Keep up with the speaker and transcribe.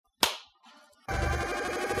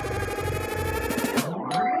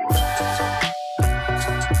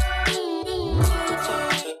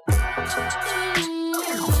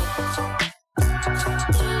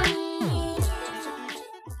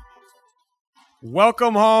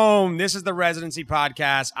Welcome home. This is the Residency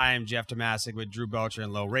Podcast. I am Jeff Tomasic with Drew Belcher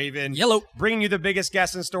and Lo Raven. Yellow. Bringing you the biggest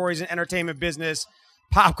guests and stories in entertainment business,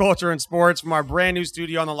 pop culture, and sports from our brand new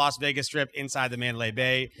studio on the Las Vegas Strip inside the Mandalay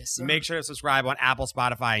Bay. Yes, sir. Make sure to subscribe on Apple,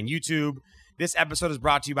 Spotify, and YouTube. This episode is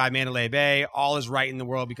brought to you by Mandalay Bay. All is right in the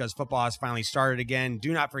world because football has finally started again.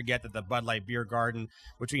 Do not forget that the Bud Light Beer Garden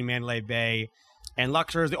between Mandalay Bay and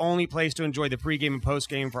Luxor is the only place to enjoy the pregame and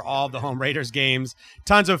postgame for all of the home Raiders games.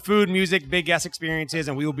 Tons of food, music, big guest experiences,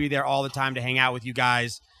 and we will be there all the time to hang out with you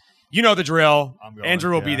guys. You know the drill.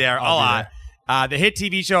 Andrew will be there a lot. The hit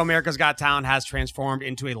TV show America's Got Talent has transformed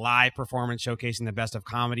into a live performance showcasing the best of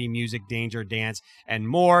comedy, music, danger, dance, and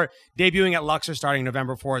more. Debuting at Luxor starting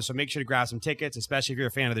November 4th, so make sure to grab some tickets, especially if you're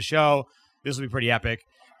a fan of the show. This will be pretty epic.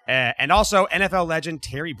 And also, NFL legend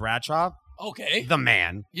Terry Bradshaw, the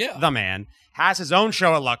man, has his own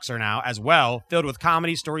show at Luxor now as well, filled with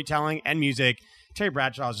comedy, storytelling, and music. Terry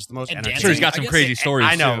Bradshaw is just the most entertaining. I'm sure he's got some crazy stories.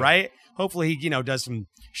 I know, too. right? Hopefully he, does some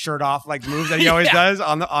shirt off like moves that he always does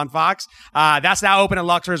on Fox. That's now open at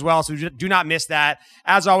Luxor as well, so do not miss that.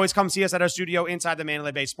 As always, come see us at our studio inside the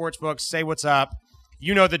Mandalay Bay Sportsbook. Say what's up.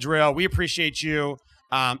 You know the drill. We appreciate you.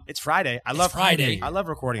 It's Friday. I love Friday. I love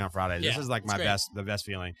recording on Fridays. This is like the best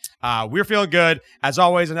feeling. We're feeling good. As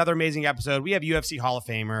always, another amazing episode. We have UFC Hall of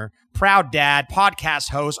Famer, proud dad, podcast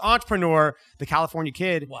host, entrepreneur, the California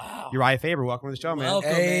kid. Wow. URIJAH FABER. Welcome to the show, man.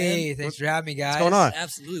 Welcome, man. Thanks for having me, guys. What's going on?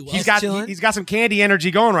 Absolutely. Well, he's got some candy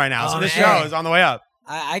energy going right now, so this show is on the way up.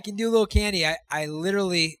 I can do a little candy. I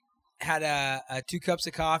literally had 2 cups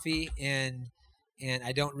of coffee and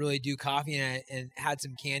I don't really do coffee and had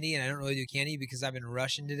some candy, and I don't really do candy because I've been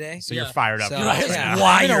rushing today. So you're fired up. So,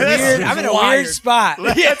 I'm in a weird spot.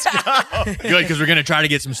 Let's go. Good, because we're going to try to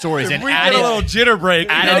get some stories and we get a little jitter break.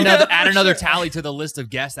 add another tally to the list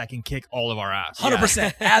of guests that can kick all of our ass.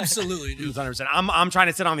 100%. Absolutely, dude. 100%. I'm trying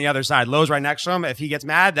to sit on the other side. Lowe's right next to him. If he gets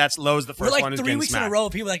mad, that's Lowe's the first We're one like who's 3 getting weeks smacked. in a row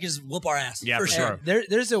of people that can just whoop our ass. Yeah, for sure.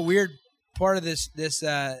 There's a weird part of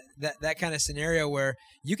that kind of scenario where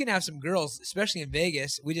you can have some girls, especially in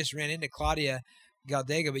Vegas. We just ran into Claudia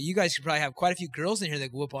Galdega, but you guys could probably have quite a few girls in here that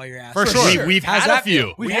could whoop all your ass. For sure. We've How's had a that few.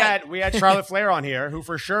 feel? We had Charlotte Flair on here, who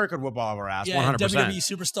for sure could whoop all of our ass. Yeah, 100%. WWE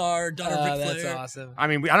superstar, daughter of Ric That's Flair. awesome. I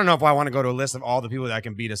mean, I don't know if I want to go to a list of all the people that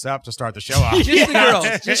can beat us up to start the show off. Just the girls.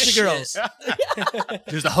 Just the girls.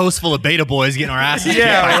 There's a host full of beta boys getting our asses kicked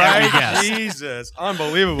Yeah, by every right? guest. Jesus.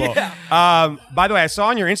 Unbelievable. By the way, I saw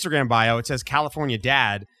on your Instagram bio, it says California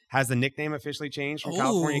Dad. Has the nickname officially changed from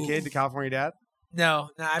California Kid to California Dad? No,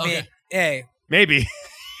 I mean, hey, Maybe.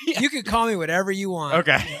 you can call me whatever you want.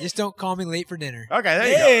 Okay. Just don't call me late for dinner. Okay, there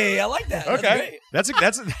you go. Hey, I like that. Okay. That's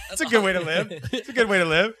a good way to live. It's a good way to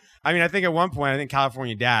live. I mean, I think at one point,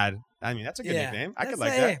 California Dad, that's a good nickname. I could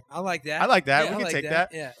like that. I like that. I like that. Yeah, We I can like take that.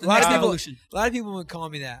 Yeah. A lot of people would call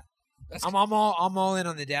me that. I'm all in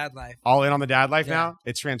on the dad life. All in on the dad life Yeah. now?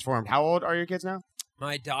 It's transformed. How old are your kids now?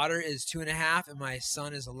 My daughter is 2.5 and my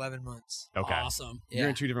son is 11 months. Okay. Awesome. You're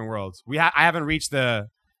in two different worlds. I haven't reached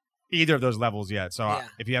either of those levels yet. So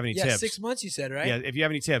if you have any tips. 6 months you said, right? Yeah, if you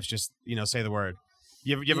have any tips, just, say the word.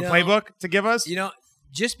 You have a playbook to give us?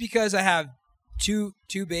 Just because I have two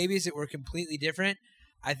babies that were completely different,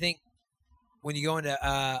 I think when you go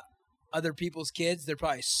into other people's kids, they're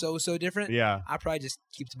probably so different. Yeah. I probably just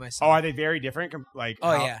keep to myself. Oh, are they very different?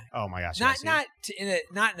 Yeah. Oh my gosh. Not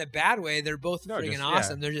in a bad way. They're both friggin'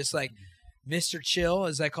 awesome. Yeah. They're just like Mr. Chill,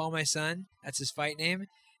 as I call my son. That's his fight name.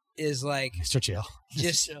 Is like Mr. Chill.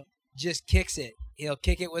 Just kicks it. He'll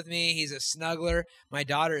kick it with me. He's a snuggler. My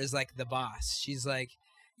daughter is like the boss. She's like,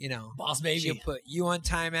 boss baby. She'll put you on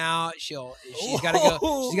timeout. She's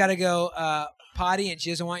gotta go potty, and she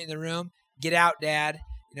doesn't want you in the room. Get out, Dad.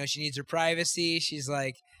 She needs her privacy. She's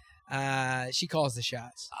like, she calls the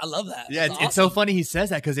shots. I love that. Yeah, it's so funny he says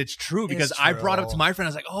that because it's true. Because I brought up to my friend, I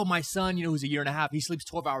was like, oh, my son, who's a year and a half, he sleeps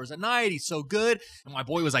 12 hours a night. He's so good. And my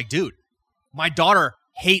boy was like, dude, my daughter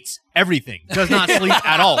hates everything, does not sleep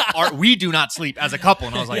at all. We do not sleep as a couple.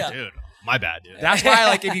 And I was like, dude, my bad, dude. That's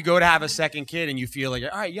why, if you go to have a second kid and you feel like,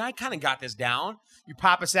 all right, I kind of got this down. You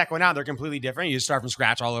pop a second one out, they're completely different. You just start from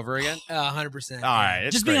scratch all over again. 100%. All right.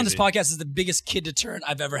 Just being on this podcast is the biggest kid deterrent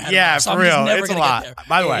I've ever had. Yeah, so for real. It's a lot.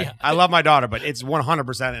 By the way, I love my daughter, but it's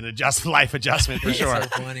 100% an life adjustment for sure. So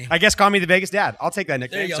funny. I guess call me the Vegas Dad. I'll take that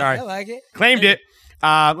nickname. There you go. Sorry. I like it. Claimed it.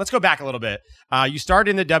 Let's go back a little bit. You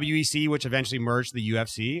started in the WEC, which eventually merged the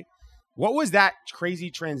UFC. What was that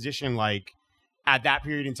crazy transition like at that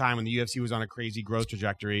period in time when the UFC was on a crazy growth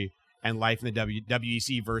trajectory and life in the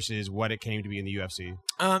WEC versus what it came to be in the UFC?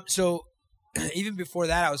 So even before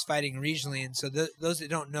that, I was fighting regionally. And so those that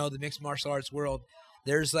don't know the mixed martial arts world,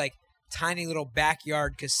 there's like tiny little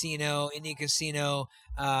backyard casino, Indian casino,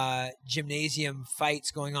 gymnasium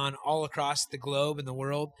fights going on all across the globe and the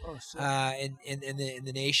world, in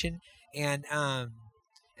the nation, and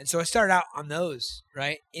so I started out on those,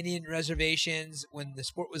 right? Indian reservations when the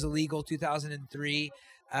sport was illegal, 2003,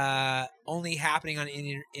 only happening on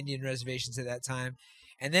Indian reservations at that time.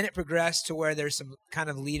 And then it progressed to where there's some kind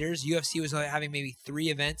of leaders. UFC was having maybe 3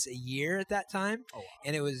 events a year at that time. Oh, wow.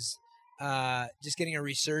 And it was just getting a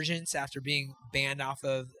resurgence after being banned off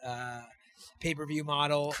of pay-per-view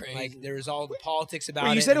model. Crazy. Like there was all the politics about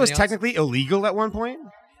it. You said it was technically illegal at one point?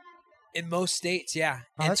 In most states, yeah.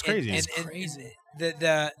 Oh, that's crazy. And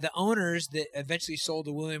the owners that eventually sold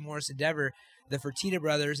to William Morris Endeavor, the Fertitta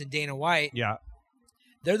brothers and Dana White, yeah,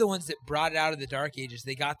 they're the ones that brought it out of the dark ages.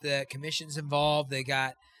 They got the commissions involved. They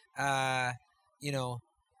got,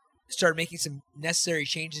 started making some necessary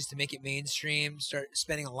changes to make it mainstream, start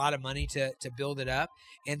spending a lot of money to build it up.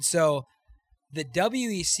 And so the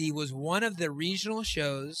WEC was one of the regional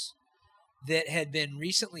shows that had been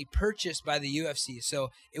recently purchased by the UFC. So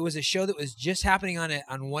it was a show that was just happening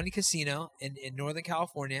on one casino in Northern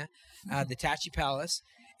California, the Tachi Palace.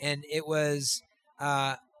 And it was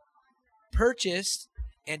purchased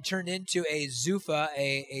and turned into a Zuffa,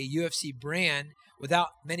 a UFC brand, without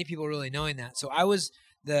many people really knowing that. So I was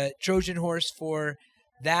the Trojan horse for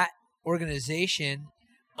that organization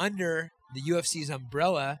under the UFC's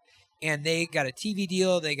umbrella, and they got a TV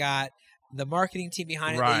deal. They got the marketing team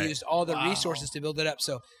behind it. They used all the resources to build it up.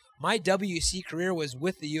 So my WC career was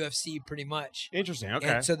with the UFC pretty much. Interesting. Okay.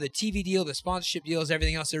 And so the TV deal, the sponsorship deals,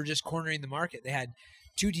 everything else, they were just cornering the market. They had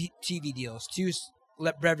 2 TV deals, 2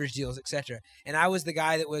 beverage deals, etc. And I was the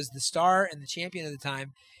guy that was the star and the champion at the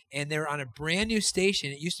time. And they were on a brand new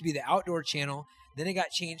station. It used to be the Outdoor Channel. Then it got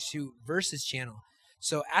changed to Versus Channel.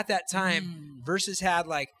 So at that time, Versus had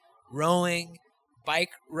like rowing,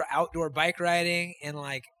 outdoor bike riding, and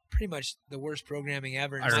like pretty much the worst programming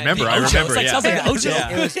ever. I remember. Sounds like Ocho.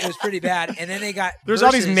 It was pretty bad. And then they got There's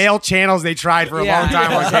all these male channels they tried for a long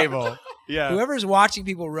time on cable. Yeah. Whoever's watching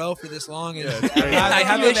people row for this long is I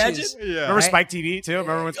have issues. Yeah. Remember Spike TV too?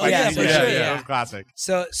 Remember when Spike TV? For sure, It was classic.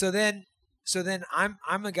 So then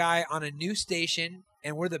I'm a guy on a new station,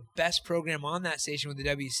 and we're the best program on that station with the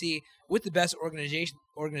WC, with the best organization,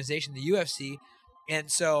 the UFC.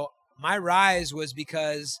 And so my rise was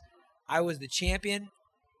because I was the champion,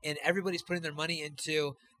 and everybody's putting their money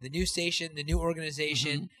into the new station, the new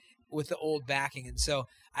organization with the old backing. And so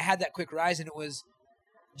I had that quick rise, and it was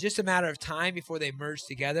just a matter of time before they merged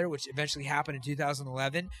together, which eventually happened in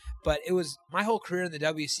 2011. But it was my whole career in the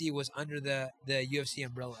WC was under the UFC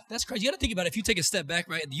umbrella. That's crazy. You got to think about it. If you take a step back,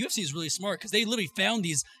 right? The UFC is really smart because they literally found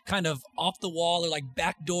these kind of off the wall or like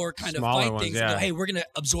backdoor kind Smaller of fight ones, things. yeah. And go, hey, we're going to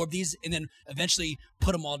absorb these and then eventually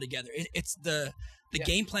put them all together. It's the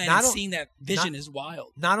game plan and seeing that vision is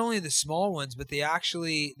wild. Not only the small ones, but they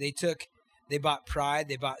bought Pride,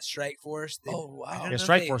 they bought Strike Force. Oh wow! Yeah,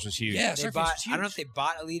 Strike Force was huge. Yeah, Strike Force was huge. I don't know if they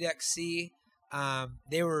bought Elite XC.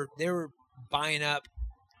 They were buying up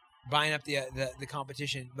the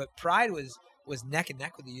competition, but Pride was neck and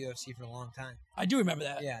neck with the UFC for a long time. I do remember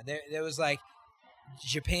that. Yeah, there was like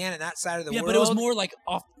Japan and that side of the world. Yeah, but it was more like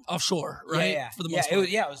offshore, right? Yeah, for the most part.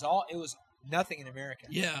 It was nothing in America.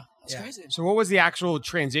 Yeah, that's crazy. So what was the actual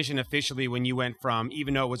transition officially when you went from,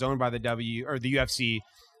 even though it was owned by the UFC,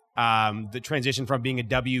 the transition from being a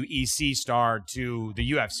WEC star to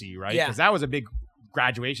the UFC, right? Yeah. Because that was a big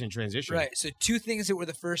graduation and transition. Right. So 2 things that were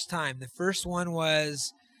the first time. The first one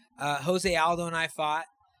was Jose Aldo and I fought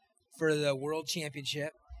for the world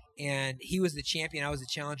championship, and he was the champion. I was the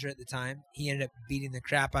challenger at the time. He ended up beating the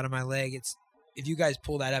crap out of my leg. If you guys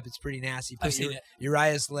pull that up, it's pretty nasty. Put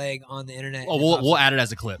Uriah's leg on the internet. Oh, we'll add it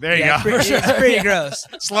as a clip. There you go. It's pretty gross.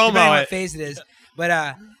 Slow-mo it. What phase it is.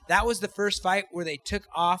 But that was the first fight where they took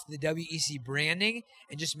off the WEC branding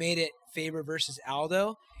and just made it Faber versus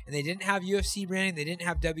Aldo. And they didn't have UFC branding. They didn't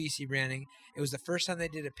have WEC branding. It was the first time they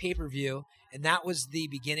did a pay-per-view, and that was the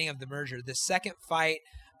beginning of the merger. The second fight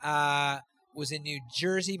was in New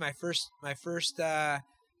Jersey. My first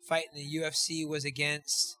fight in the UFC was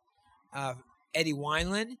against Eddie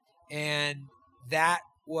Wineland, and that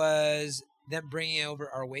was them bringing over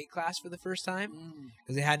our weight class for the first time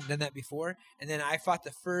because they hadn't done that before. And then I fought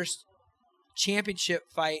the first championship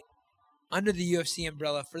fight under the UFC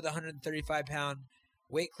umbrella for the 135-pound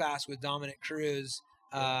weight class with Dominic Cruz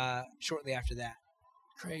shortly after that.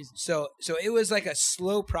 Crazy. So it was like a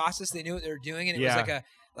slow process. They knew what they were doing, and it was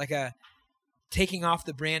like a taking off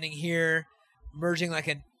the branding here, merging like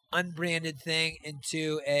an unbranded thing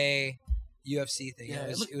into a UFC thing. Yeah,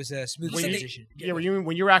 It was a smooth when you- transition. Yeah,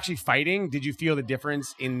 when you were actually fighting, did you feel the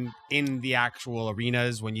difference in the actual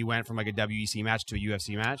arenas when you went from like a WEC match to a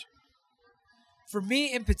UFC match? For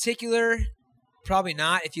me in particular, probably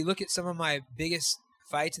not. If you look at some of my biggest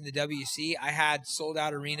fights in the WC, I had sold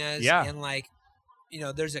out arenas, and like,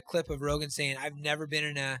 there's a clip of Rogan saying, "I've never been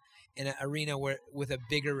in an arena with a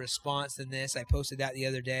bigger response than this." I posted that the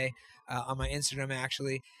other day on my Instagram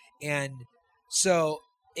actually, and so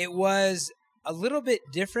it was a little bit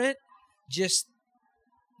different. Just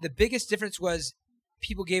the biggest difference was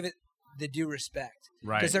people gave it the due respect.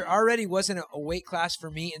 Right. Because there already wasn't a weight class for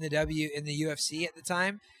me in the UFC at the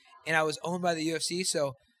time, and I was owned by the UFC,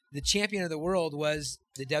 so the champion of the world was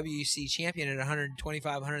the WEC champion at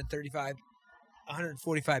 125, 135,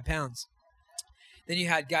 145 pounds. Then you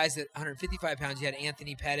had guys at 155 pounds. You had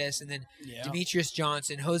Anthony Pettis, and then Demetrius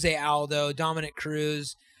Johnson, Jose Aldo, Dominic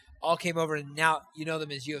Cruz, all came over, and now you know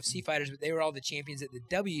them as UFC fighters, but they were all the champions at the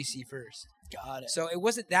WEC first. Got it. So it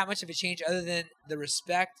wasn't that much of a change other than the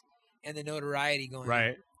respect and the notoriety going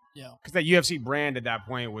Right. Yeah. Because that UFC brand at that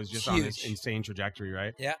point was just on Huge. this insane trajectory,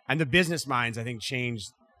 right? Yeah. And the business minds, I think,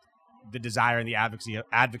 changed the desire and the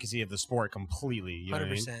advocacy of the sport completely. You know what I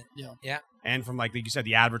mean? 100%. Yeah. And from like you said,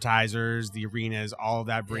 the advertisers, the arenas, all of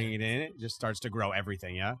that bringing it in, it just starts to grow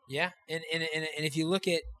everything. Yeah. Yeah, and if you look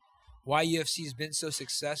at why UFC has been so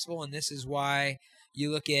successful, and this is why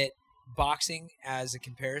you look at boxing as a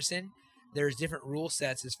comparison, there's different rule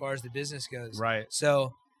sets as far as the business goes. Right.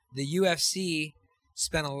 So the UFC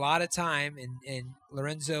spent a lot of time, and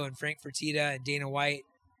Lorenzo and Frank Fertitta and Dana White,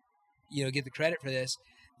 get the credit for this.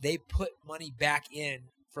 They put money back in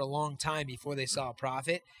for a long time before they saw a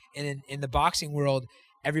profit. And in the boxing world,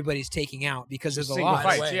 everybody's taking out because there's a lot.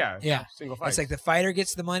 Single fights, yeah. Single fights. It's like the fighter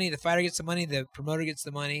gets the money, the promoter gets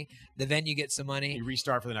the money, the venue gets the money. You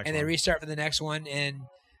restart for the next one. And they restart for the next one. And,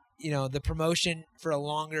 the promotion for a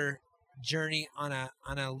longer journey on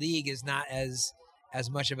a league is not as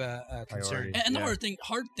much of a concern. And the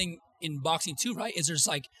hard thing in boxing too, right, is there's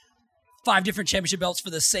like 5 different championship belts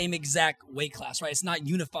for the same exact weight class, right? It's not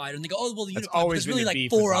unified. And they go, oh, well, the unified. There's really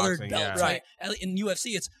like 4 other belts, right? In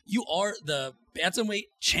UFC, it's you are the bantamweight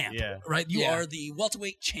champ, right? You are the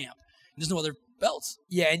welterweight champ. There's no other belts.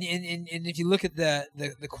 Yeah, and if you look at the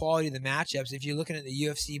quality of the matchups, if you're looking at the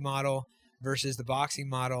UFC model versus the boxing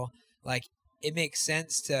model, like it makes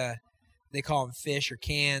sense they call them fish or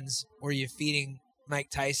cans, where you're feeding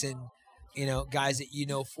Mike Tyson, guys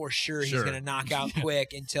that for sure he's going to knock out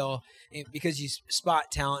quick because you spot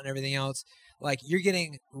talent and everything else. Like you're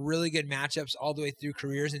getting really good matchups all the way through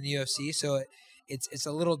careers in the UFC, so it's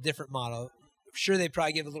a little different model. Sure, they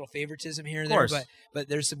probably give a little favoritism here and there, but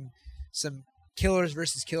there's some killers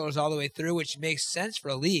versus killers all the way through, which makes sense for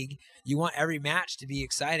a league. You want every match to be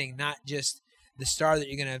exciting, not just the star that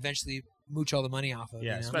you're going to eventually mooch all the money off of.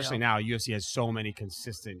 Yeah, especially now UFC has so many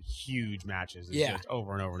consistent, huge matches. It's just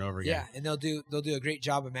over and over and over again. Yeah, and they'll do a great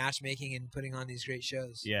job of matchmaking and putting on these great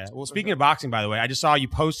shows. Yeah. Well, speaking of boxing, by the way, I just saw you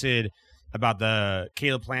posted about the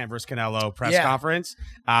Caleb Plant versus Canelo press conference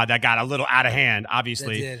that got a little out of hand,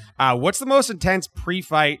 obviously. That did. What's the most intense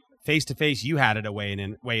pre-fight face-to-face you had at a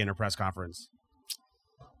weigh-in or press conference?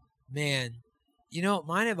 Man,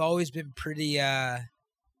 mine have always been pretty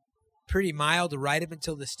mild right up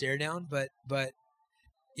until the stare down, but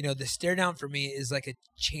the stare down for me is like a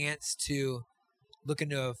chance to look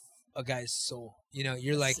into a guy's soul.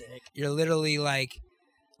 You're like you're literally like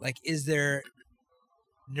is there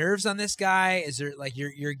nerves on this guy? Is there like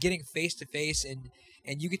you're getting face to face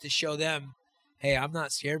and you get to show them, hey, I'm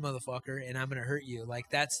not scared, motherfucker, and I'm gonna hurt you. Like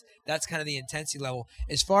that's kind of the intensity level.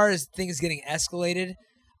 As far as things getting escalated,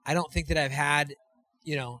 I don't think that I've had,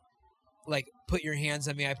 like put your hands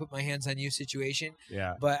on me, I put my hands on you situation.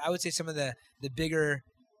 Yeah. But I would say some of the bigger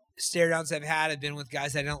stare downs I've had have been with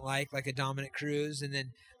guys I don't like a Dominic Cruz, and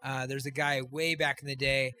then there's a guy way back in the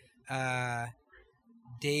day,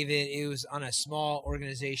 David. It was on a small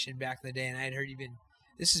organization back in the day, and I had heard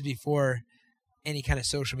this is before any kind of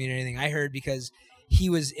social media or anything. I heard because he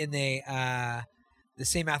was in the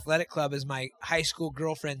same athletic club as my high school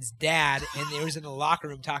girlfriend's dad, and they was in the locker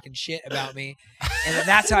room talking shit about me, and then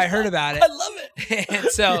that's how I heard about it. I love it.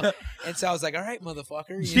 and so I was like, all right,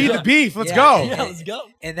 motherfucker, feed the beef, let's go. Yeah, let's go.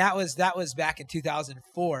 And that was back in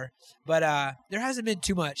 2004, but there hasn't been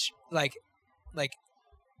too much like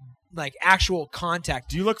actual contact.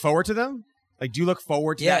 Do you look forward to them? Like, do you look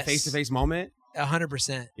forward to that face-to-face moment?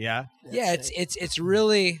 100%. Yeah. Yeah, it's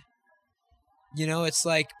really, it's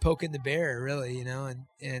like poking the bear, really,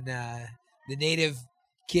 and the native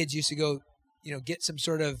kids used to go, get some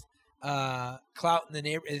sort of clout in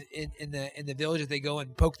the in the village if they go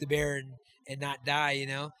and poke the bear and not die,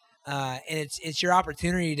 and it's your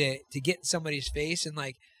opportunity to get in somebody's face and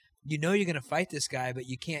like you're gonna fight this guy, but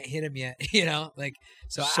you can't hit him yet. Like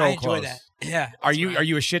so I enjoy that. Yeah. Are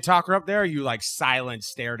you a shit talker up there? Or are you like silent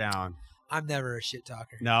stare down? I'm never a shit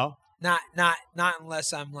talker. No. Not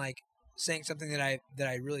unless I'm like saying something that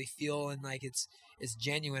I really feel and like it's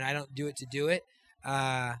genuine. I don't do it to do it.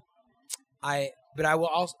 But I will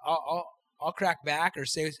also I'll crack back or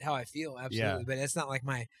say how I feel. Absolutely. Yeah. But it's not like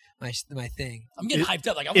my thing. I'm getting hyped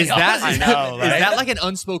up. Like, oh is my God. That I know? Right? Is that like an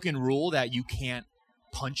unspoken rule that you can't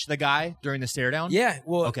punch the guy during the stare down? Yeah.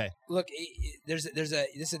 Well, okay. Look, this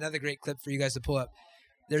is another great clip for you guys to pull up.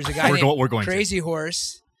 There's a guy named Crazy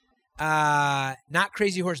Horse. Not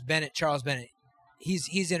Crazy Horse Bennett, Charles Bennett.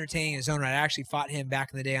 He's entertaining in his own right. I actually fought him back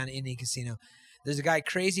in the day on Indian Casino. There's a guy,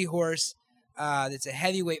 Crazy Horse, that's a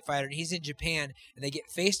heavyweight fighter, and he's in Japan, and they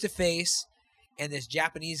get face to face, and this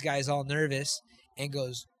Japanese guy is all nervous and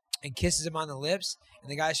goes and kisses him on the lips,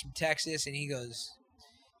 and the guy's from Texas, and he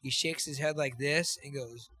shakes his head like this and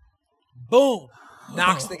goes, boom,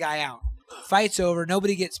 knocks the guy out. Fight's over.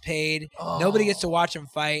 Nobody gets paid. Nobody gets to watch him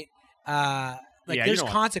fight. There's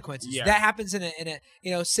consequences. Yeah. That happens in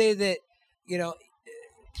a say that,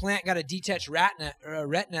 Plant got a detached retina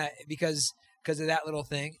because of that little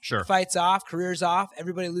thing. Sure. Fight's off, career's off,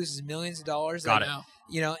 everybody loses millions of dollars. Got it.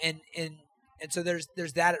 And so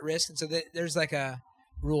there's that at risk, and so there's like a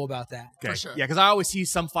rule about that. Okay. For sure. Yeah, because I always see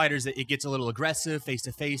some fighters that it gets a little aggressive face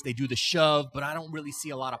to face. They do the shove, but I don't really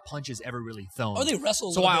see a lot of punches ever really thrown. Or they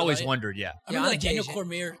wrestle. So I always wondered. Yeah. I remember like Daniel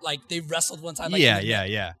Cormier, like they wrestled one time. Like,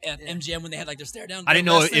 yeah. And MGM when they had like their stare down. I didn't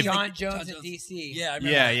know if John Jones in DC. Yeah. I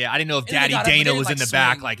remember yeah. I didn't know if Daddy Dana was in the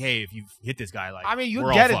back. Like, hey, if you hit this guy, like, I mean, you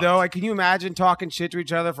get it though. Like, can you imagine talking shit to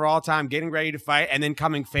each other for all time, getting ready to fight, and then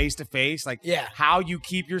coming face to face? Like, how you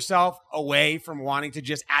keep yourself away from wanting to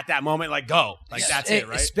just at that moment, like, go, like that's it,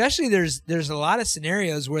 right? Especially there's a lot of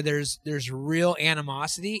scenarios where there's real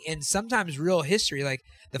animosity and sometimes real history. Like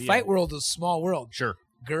the fight world is a small world. Sure.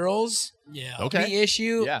 Girls. Yeah. Okay. The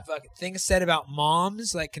issue. Yeah. Things said about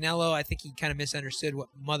moms. Like Canelo, I think he kind of misunderstood what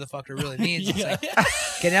motherfucker really means. It's like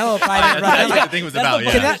Canelo probably that's what the thing was about.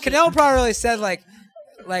 Yeah. Canelo probably really said like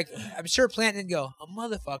I'm sure Plant didn't go, a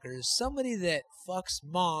motherfucker is somebody that fucks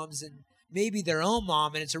moms and maybe their own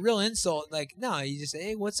mom, and it's a real insult. Like, no, you just say,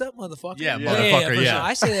 hey, what's up, motherfucker? Yeah, motherfucker, yeah. Sure.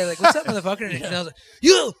 I say that, like, what's up, motherfucker? And I was like,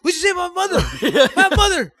 yo, what'd you say about my mother? My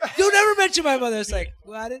mother. Don't ever mention my mother. It's like,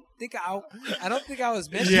 well, I don't think I was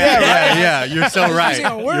mentioning Yeah, you're so right. Using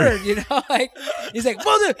a word, like, he's like,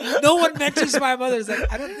 mother, no one mentions my mother. It's like,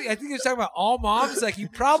 I think he was talking about all moms. Like, you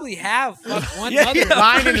probably have fucked one mother.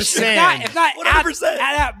 Line in the sand. If not 100%.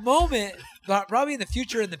 At that moment, but probably in the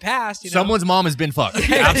future, in the past, someone's mom has been fucked.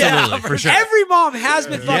 Absolutely, for sure. Every mom has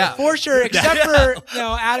been fucked for sure, except for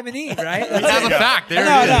Adam and Eve, right? That's a fact. There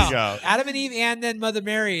you go. Adam and Eve, and then Mother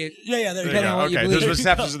Mary. Yeah. There you go. Okay, there's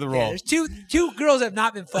exceptions to the rule. There's two girls that have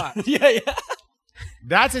not been fucked. Yeah.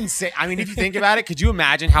 That's insane. I mean, if you think about it, could you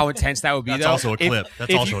imagine how intense that would be? That's also a clip.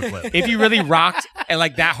 If you really rocked and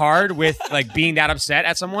like that hard with like being that upset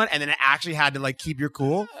at someone, and then it actually had to like keep your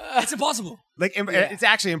cool. It's impossible. Like it's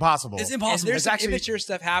actually impossible. It's impossible. And there's actually immature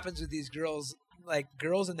stuff happens with these girls, like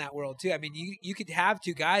girls in that world too. I mean, you could have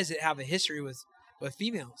two guys that have a history with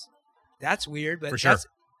females. That's weird, but for sure. That's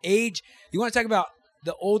age. You want to talk about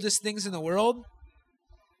the oldest things in the world?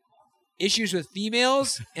 Issues with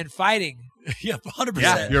females and fighting. Yeah, 100%.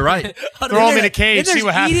 Yeah, you're right. Throw them in a cage, see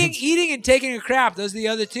what happens. Eating and taking a crap. Those are the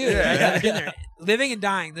other two. Yeah. Living and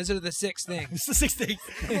dying. Those are the 6 things. It's the 6 things.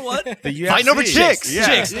 Number what? The UFC. Fighting over chicks. Yeah.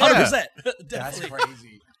 Chicks, 100%. That's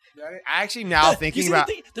crazy. I actually now thinking about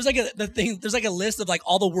there's like a list of like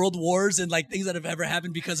all the world wars and like things that have ever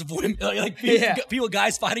happened because of women, like people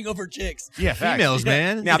guys fighting over chicks. Yeah, females,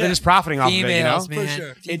 man. Now they're just profiting off females, of it, man. For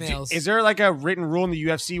sure. Females. Is there like a written rule in the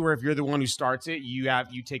UFC where if you're the one who starts it, you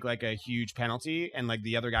take like a huge penalty and like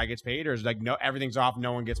the other guy gets paid, or is it like no, everything's off,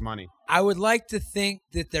 no one gets money? I would like to think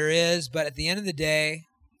that there is, but at the end of the day,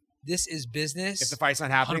 this is business. If the fight's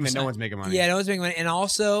not happening, 100%. Then no one's making money. Yeah, no one's making money, and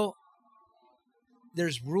also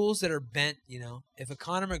there's rules that are bent, If a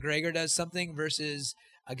Conor McGregor does something versus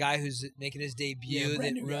a guy who's making his debut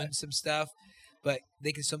that ruins some stuff, but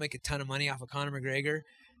they can still make a ton of money off of Conor McGregor,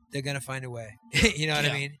 they're going to find a way. You know what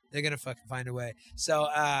I mean? They're going to fucking find a way. So,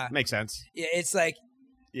 makes sense. Yeah, it's like,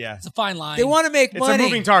 it's a fine line. They want to make money. It's a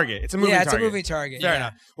moving target. It's a moving target. Fair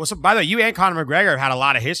enough. Well, so by the way, you and Conor McGregor have had a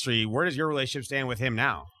lot of history. Where does your relationship stand with him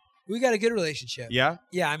now? We got a good relationship. Yeah?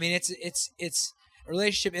 Yeah, I mean, it's a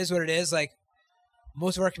relationship is what it is. Like,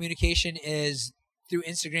 most of our communication is through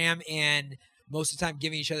Instagram and most of the time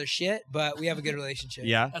giving each other shit, but we have a good relationship.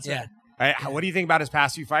 Yeah? That's right. What do you think about his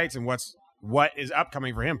past few fights and what is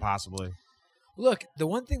upcoming for him possibly? Look, the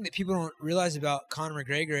one thing that people don't realize about Conor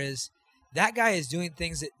McGregor is that guy is doing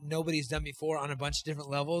things that nobody's done before on a bunch of different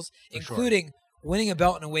levels, including winning a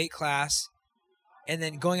belt in a weight class and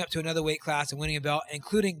then going up to another weight class and winning a belt,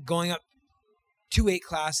 including going up 2 weight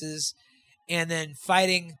classes and then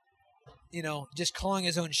fighting, just calling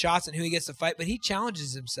his own shots on who he gets to fight. But he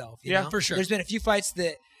challenges himself. You know? For sure. There's been a few fights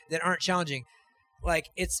that aren't challenging. Like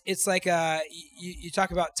it's like you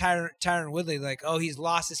talk about Tyron Woodley, like, oh, he's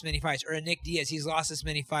lost this many fights, or a Nick Diaz, he's lost this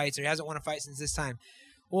many fights, or he hasn't won a fight since this time.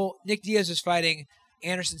 Well, Nick Diaz was fighting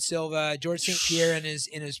Anderson Silva, George St. Pierre in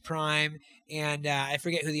his prime, and I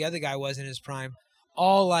forget who the other guy was in his prime.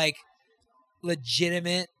 All like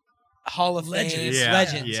legitimate Hall of Fame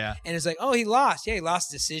legends. Yeah. And it's like, oh, he lost. Yeah, he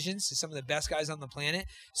lost decisions to some of the best guys on the planet.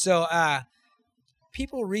 So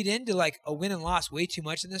people read into like a win and loss way too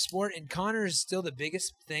much in this sport, and Conor is still the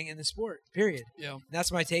biggest thing in the sport, period. Yeah. And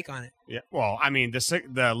that's my take on it. Yeah. Well, I mean,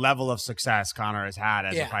 the level of success Conor has had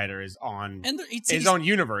as a fighter is on his own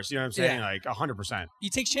universe. You know what I'm saying? Like 100%. He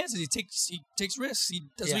takes chances. He takes risks. He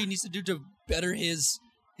does what he needs to do to better his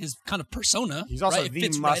kind of persona. He's also the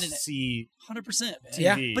must-see 100%. Man.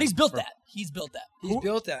 Yeah. But he's built that. He's built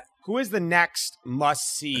that. Who is the next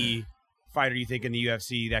must-see fighter you think in the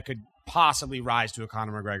UFC that could possibly rise to a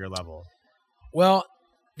Conor McGregor level? Well,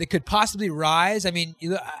 that could possibly rise. I mean,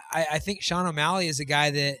 I think Sean O'Malley is a guy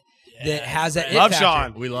that has that. Love factor.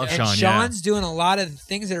 Sean. We love and Sean. Sean's doing a lot of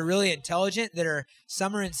things that are really intelligent. That are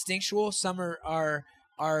some are instinctual, some are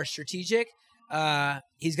strategic.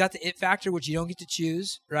 He's got the it factor, which you don't get to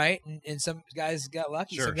choose, right? And some guys got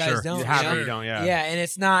lucky, some guys don't. You have you don't, yeah. Yeah, and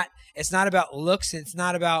it's not about looks, it's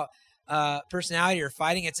not about personality or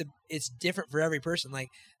fighting. It's different for every person. Like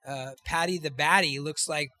Patty the Batty looks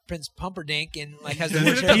like Prince Pumperdink and like has the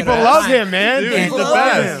people love him, man. Dude, he's the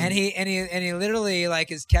best. And he literally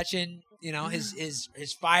like is catching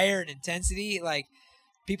his fire and intensity. Like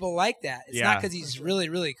people like that. It's not because he's really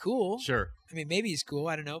really cool. Sure. I mean, maybe he's cool.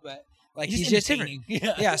 I don't know, but like he's just different.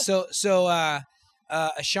 Yeah. So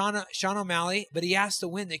Sean O'Malley, but he has to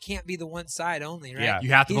win. They can't be the one side only, right? Yeah, you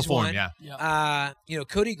have to He's perform. won. Yeah.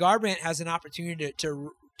 Cody Garbrandt has an opportunity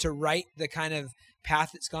to write the kind of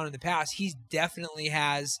path that's gone in the past. He definitely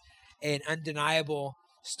has an undeniable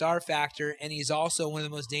star factor, and he's also one of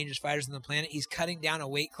the most dangerous fighters on the planet. He's cutting down a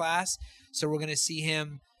weight class, so we're going to see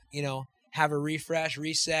him, have a refresh,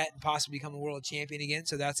 reset, and possibly become a world champion again.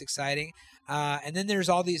 So that's exciting. And then there's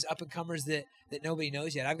all these up and comers that nobody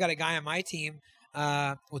knows yet. I've got a guy on my team.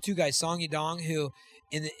 Two guys, Song Yadong, who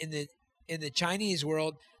in the Chinese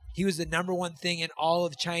world, he was the number one thing in all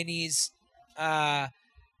of Chinese,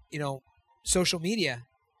 social media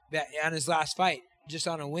on his last fight, just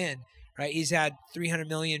on a win, right? He's had 300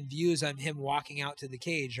 million views on him walking out to the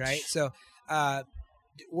cage, right? So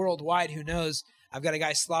worldwide, who knows? I've got a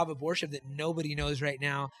guy, Slava Borshev, that nobody knows right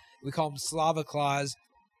now. We call him Slava Claus.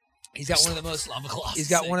 He's got one of the most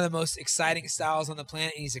one of the most exciting styles on the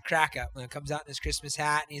planet, and he's a crack up. When it comes out in his Christmas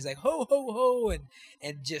hat, and he's like ho ho ho,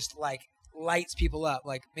 and just like lights people up.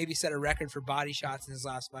 Like maybe set a record for body shots in his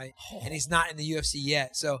last fight, and he's not in the UFC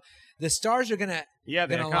yet. So the stars are gonna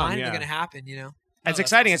align. They're gonna happen. It's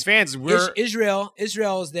exciting as fans. Israel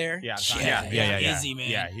is there. Yeah. Easy, man.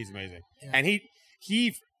 Yeah, he's amazing, and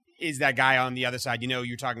he is that guy on the other side.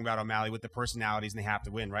 You're talking about O'Malley with the personalities, and they have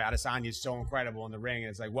to win, right? Adesanya is so incredible in the ring,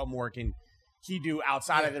 and it's like, what more can he do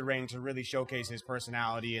outside of the ring to really showcase his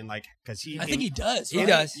personality? And like, because I think he does. He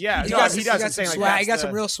does. Yeah, he does. He does. Some swag. He got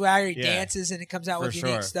some real swagger. He dances, and it comes out with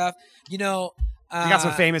unique stuff. He got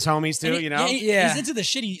some famous homies too. He's into the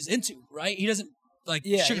shit he's into, right? He doesn't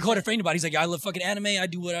sugarcoat it for anybody. He's like, I love fucking anime. I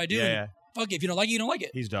do what I do. Yeah. Fuck it. If you don't like it, you don't like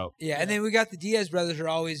it. He's dope. Yeah, and then we got the Diaz brothers are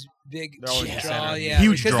always big. They're always the center.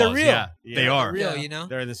 Huge because draws. they're real. Yeah, they are. They're real,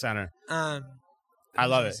 They're in the center. I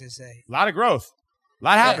love it. Say? A lot of growth. A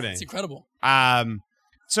lot happening. It's incredible.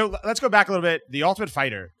 So let's go back a little bit. The Ultimate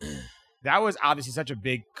Fighter. That was obviously such a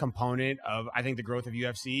big component of, I think, the growth of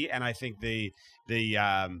UFC, and I think the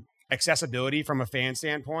accessibility from a fan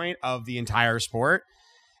standpoint of the entire sport.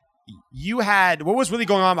 What was really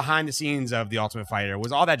going on behind the scenes of the Ultimate Fighter?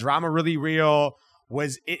 Was all that drama really real?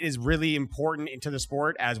 Was it as really important into the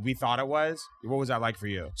sport as we thought it was? What was that like for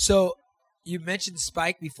you? So you mentioned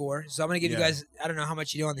Spike before, so I'm going to give you guys, I don't know how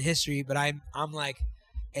much you know on the history, but I'm like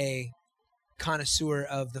a connoisseur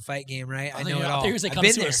of the fight game, right? I know it all. He was a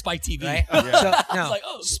connoisseur of Spike TV. Right? Yeah. So, no, like,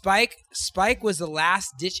 Spike was the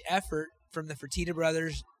last ditch effort from the Fertitta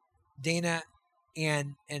brothers, Dana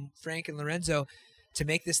and Frank and Lorenzo, to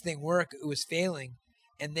make this thing work. It was failing,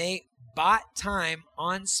 and they bought time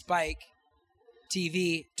on Spike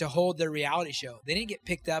TV to hold their reality show. They didn't get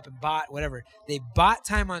picked up and bought whatever. They bought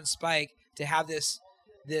time on Spike to have this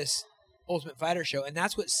Ultimate Fighter show, and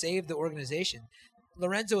that's what saved the organization.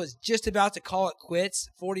 Lorenzo was just about to call it quits,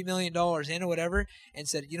 $40 million in or whatever, and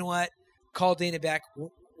said, you know what, call Dana back,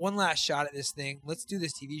 one last shot at this thing. Let's do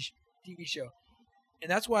this TV show. And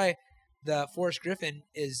that's why the Forrest Griffin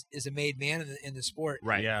is a made man in the sport.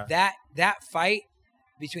 Right. Yeah. That fight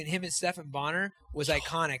between him and Stephan Bonnar was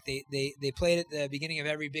iconic. They played at the beginning of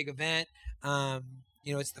every big event.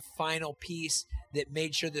 It's the final piece that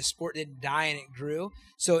made sure the sport didn't die and it grew.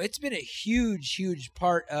 So it's been a huge, huge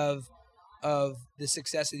part of the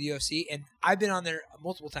success of the UFC. And I've been on there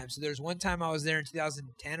multiple times. So there's one time I was there in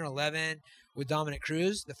 2010 or 11 with Dominic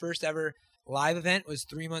Cruz. The first ever live event was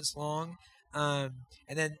 3 months long. And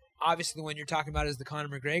then obviously the one you're talking about is the Conor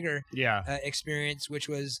McGregor experience, which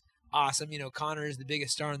was awesome. Conor is the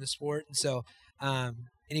biggest star in the sport. And so, and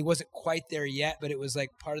he wasn't quite there yet, but it was like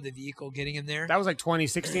part of the vehicle getting him there. That was like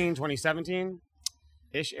 2016,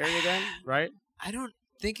 2017-ish area then, right? I don't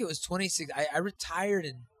think it was 2016. I retired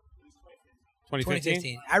in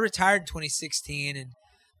 2015. I retired in 2016.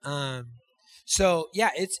 And, so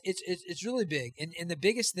yeah, it's really big. And the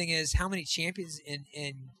biggest thing is how many champions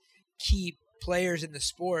and key players in the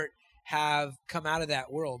sport have come out of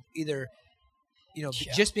that world, either,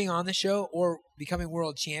 just being on the show or becoming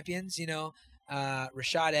world champions,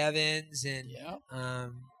 Rashad Evans and,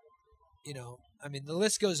 the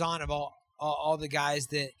list goes on of all the guys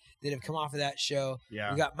that have come off of that show.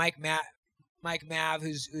 Yeah. We got Mike Mav,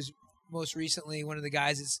 who's most recently one of the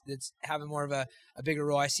guys that's having more of a bigger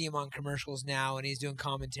role. I see him on commercials now, and he's doing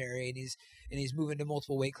commentary, and he's moving to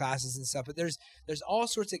multiple weight classes and stuff. But there's all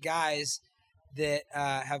sorts of guys that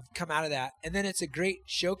have come out of that, and then it's a great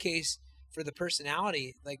showcase for the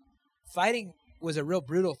personality. Like, fighting was a real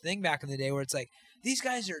brutal thing back in the day, where it's like these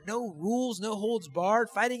guys are no rules, no holds barred,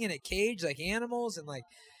 fighting in a cage like animals,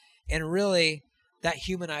 and really that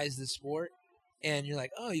humanized the sport. And you're like,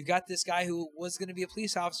 oh, you've got this guy who was going to be a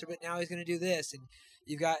police officer, but now he's going to do this. And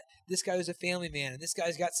you've got this guy who's a family man, and this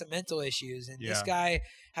guy's got some mental issues, and this guy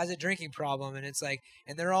has a drinking problem. And it's like,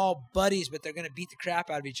 and they're all buddies, but they're going to beat the crap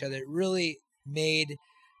out of each other. It really made,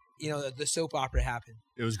 the soap opera happen.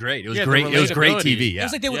 It was great. It was great. It was great TV. Yeah. It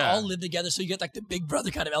was like they would all live together, so you get like the big brother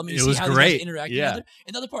kind of element. It was how great. These guys interact together.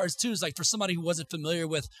 And the other part is too is like for somebody who wasn't familiar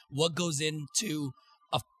with what goes into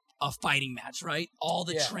a fighting match, right? All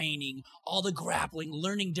the training, all the grappling,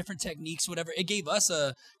 learning different techniques, whatever. It gave us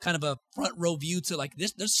a kind of a front row view to like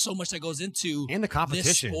this. There's so much that goes into and the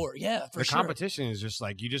competition. This sport. Yeah, for the sure. competition is just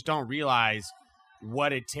like you just don't realize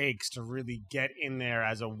what it takes to really get in there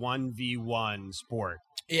as a 1v1 sport.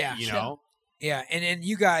 Yeah, Yeah, and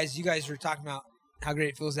you guys were talking about how great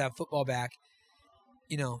it feels to have football back.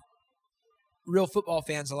 Real football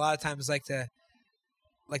fans a lot of times like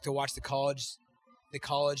to watch the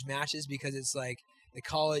college matches, because it's like the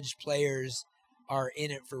college players are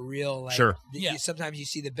in it for real. Like, sometimes you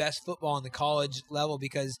see the best football on the college level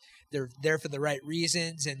because they're there for the right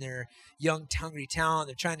reasons, and they're young, hungry talent.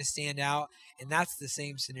 They're trying to stand out, and that's the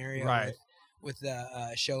same scenario with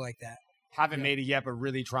a show like that. Haven't made it yet, but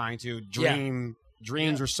really trying to.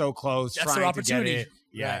 Dreams were so close. That's trying their opportunity. To get it.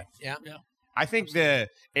 Yeah. Right. Yeah. I think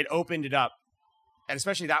it opened it up, and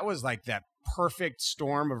especially that was like that perfect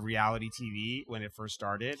storm of reality TV when it first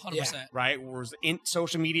started. 100%. Right? Whereas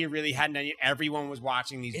social media really hadn't done it. Everyone was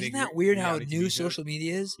watching these. Isn't that weird how new social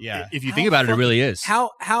media is? Yeah. If you think about it, it really is.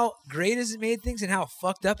 How great has it made things, and how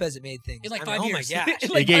fucked up has it made things? In like 5 years. Oh my gosh.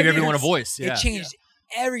 It gave everyone a voice. Yeah. It changed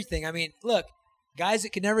everything. I mean, look, guys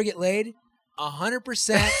that could never get laid,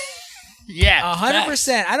 100%. Yeah.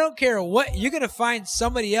 100%. I don't care what, you're going to find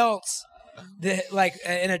somebody else that, like,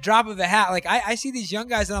 in a drop of a hat. Like, I see these young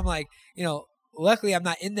guys, and I'm like, luckily I'm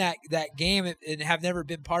not in that game and have never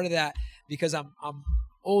been part of that because I'm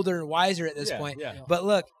older and wiser at this point. Yeah. But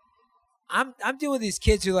look, I'm dealing with these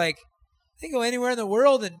kids who, like, they go anywhere in the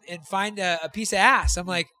world and find a piece of ass. I'm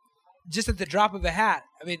like, just at the drop of a hat.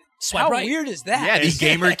 I mean, Swipe how right. weird is that? Yeah, these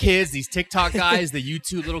gamer kids, these TikTok guys, the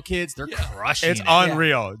YouTube little kids, they're crushing It's it.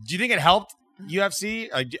 unreal. Do you think it helped UFC?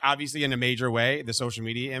 Obviously, in a major way, the social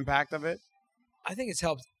media impact of it? I think it's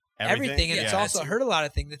helped everything, and it's also hurt a lot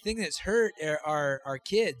of things. The thing that's hurt are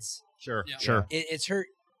kids. Sure, Yeah. sure. It's hurt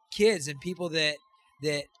kids and people that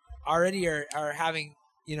already are having,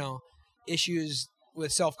 issues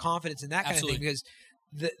with self-confidence and that kind of thing, because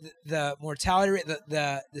the mortality rate,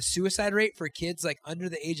 the suicide rate for kids like under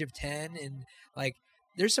the age of 10, and like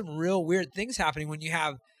there's some real weird things happening when you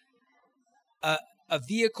have a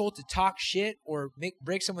vehicle to talk shit or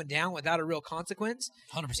break someone down without a real consequence.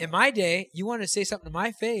 100%. In my day, you want to say something to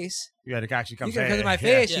my face, You had to actually come you can say come it. to my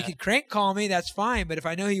face. Yeah. You could crank call me, that's fine. But if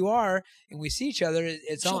I know who you are and we see each other,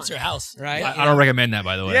 it's Show on. up to your house. Right? I don't recommend that,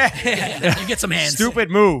 by the way. Yeah. You get some hands. Stupid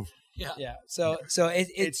move. Yeah. So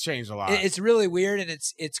it's changed a lot. It's really weird, and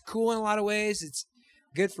it's cool in a lot of ways. It's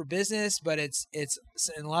good for business, but it's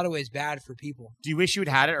in a lot of ways bad for people. Do you wish you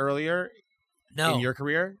had it earlier No. in your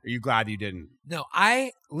career? Are you glad you didn't? No,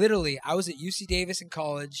 I was at UC Davis in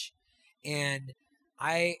college, and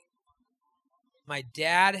my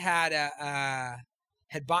dad had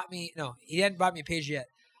bought me. No, he hadn't bought me a pager yet.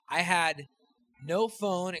 I had no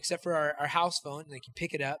phone except for our house phone. Like you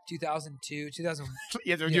pick it up, 2002, 2001.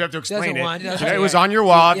 You have to explain 2001, it. It was on your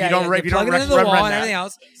wall. Yeah, you don't plug it into the wall and everything that.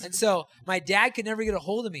 else. And so my dad could never get a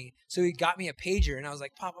hold of me, so he got me a pager. And I was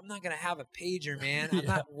like, Pop, I'm not gonna have a pager, man. I'm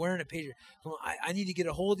not wearing a pager. Come on, I need to get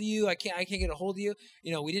a hold of you. I can't get a hold of you.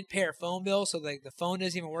 You know, we didn't pay our phone bill, so like the phone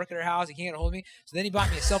doesn't even work at our house. He can't get a hold of me. So then he bought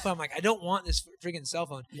me a cell phone. I'm like, I don't want this friggin' cell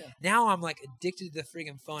phone. Yeah. Now I'm like addicted to the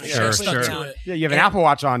friggin' phone. Sure. Yeah, you have an Apple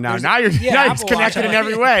Watch on now. Now you're connected in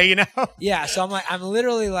every way. You know. Yeah. So I'm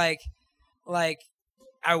literally like.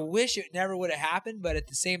 I wish it never would have happened, but at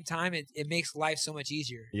the same time, it makes life so much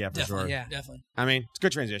easier. Yeah, for sure. Yeah, definitely. I mean, it's a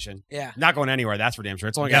good transition. Yeah. Not going anywhere, that's for damn sure.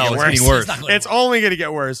 It's only going to get worse. It's only going to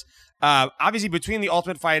get worse. Obviously, between the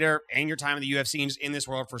Ultimate Fighter and your time in the UFC and just in this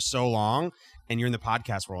world for so long, and you're in the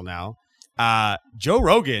podcast world now, Joe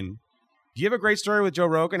Rogan, do you have a great story with Joe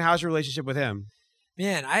Rogan? How's your relationship with him?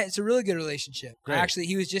 Man, it's a really good relationship. Great. Actually,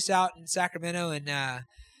 he was just out in Sacramento, and I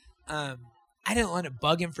didn't want to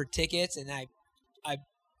bug him for tickets, and I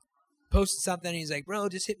posted something, and he's like, bro,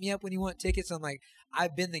 just hit me up when you want tickets. I'm like,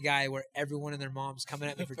 I've been the guy where everyone and their mom's coming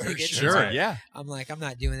at me for tickets. Sure, yeah. I'm like, I'm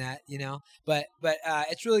not doing that, you know. But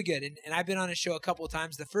it's really good, and I've been on a show a couple of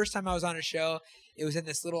times. The first time I was on a show, it was in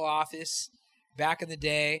this little office back in the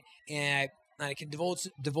day, and I can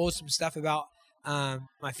divulge some stuff about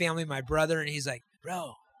my family, my brother, and he's like,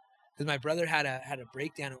 bro, because my brother had a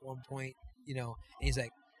breakdown at one point, you know, and he's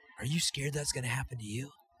like, are you scared that's gonna happen to you?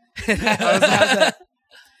 I was like,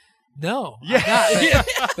 no, yeah.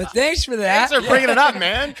 But thanks for that. Thanks for bringing it up,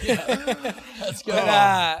 man. That's good.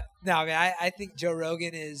 But, no, I mean, I think Joe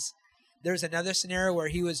Rogan is. There's another scenario where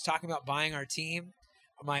he was talking about buying our team,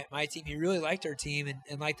 my team. He really liked our team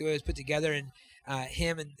and liked the way it was put together. And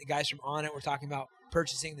him and the guys from On It were talking about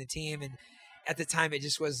purchasing the team. And at the time, it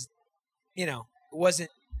just was, you know, it wasn't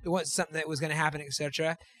something that was going to happen,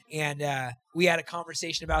 etc. And we had a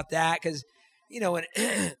conversation about that because, you know, when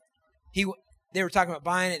they were talking about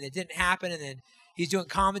buying it, and it didn't happen, and then he's doing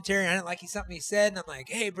commentary, and I didn't like something he said, and I'm like,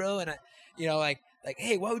 hey, bro, and I, you know, like,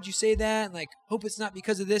 hey, why would you say that? And like, hope it's not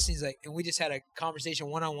because of this. And he's like, and we just had a conversation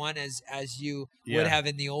one-on-one as you would have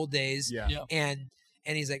in the old days. Yeah. And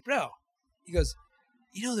he's like, bro, he goes,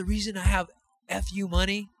 you know, the reason I have FU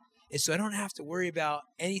money is so I don't have to worry about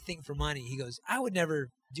anything for money. He goes, I would never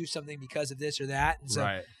do something because of this or that. And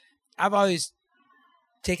so I've always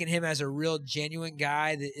taken him as a real genuine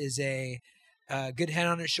guy that is a good head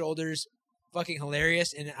on his shoulders, fucking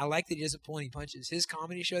hilarious. And I like that he doesn't pull any punches. His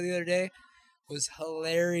comedy show the other day was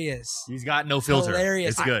hilarious. He's got no filter.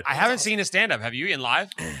 Hilarious. It's good. I haven't seen his stand-up. Have you in live?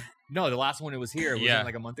 No, the last one it was here. Was it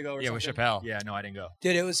like a month ago or something? With Chappelle. Yeah, no, I didn't go.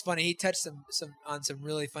 Dude, it was funny. He touched on some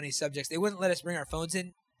really funny subjects. They wouldn't let us bring our phones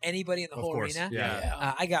in. Anybody in the whole arena.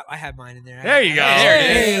 Yeah. I had mine in there. There you go.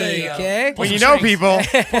 There you go. Okay. When you know people.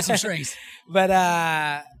 Pull some strings.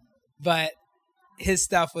 But his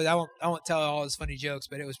stuff was I won't tell all his funny jokes,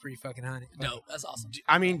 but it was pretty fucking funny. No, that's awesome.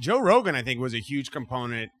 I mean, Joe Rogan, I think, was a huge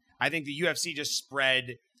component. I think the UFC just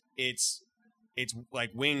spread its like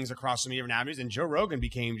wings across so many different avenues, and Joe Rogan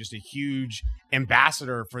became just a huge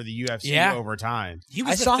ambassador for the UFC over time. He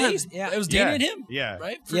was I the saw face. him. Yeah. It was Dana and him. Yeah.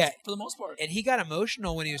 Right? For the most part. And he got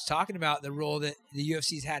emotional when he was talking about the role that the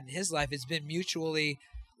UFC's had in his life. It's been mutually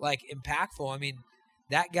like impactful. I mean,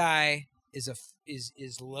 that guy is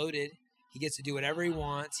loaded. He gets to do whatever he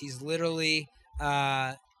wants. He's literally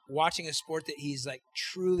watching a sport that he's like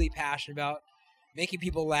truly passionate about, making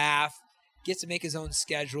people laugh, gets to make his own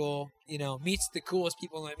schedule, you know, meets the coolest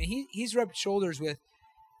people. I mean, he's rubbed shoulders with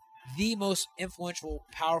the most influential,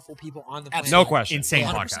 powerful people on the planet. No question. Insane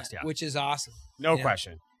 100%. podcast, yeah. Which is awesome. No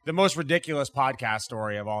question. The most ridiculous podcast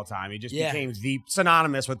story of all time. He just Yeah. became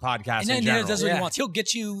synonymous with podcasts And in then general. that's what he wants. He'll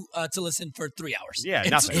get you to listen for 3 hours. Yeah,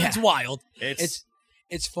 it's, nothing. It's wild.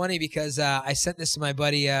 It's funny because I sent this to my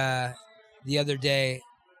buddy the other day,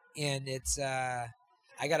 and it's I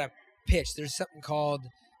got a pitch. There's something called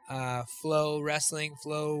flow wrestling,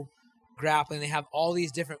 flow grappling. They have all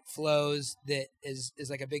these different flows that is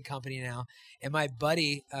like a big company now. And my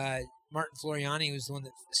buddy Martin Floriani was the one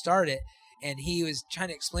that started it, and he was trying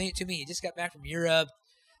to explain it to me. He just got back from Europe,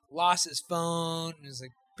 lost his phone, and was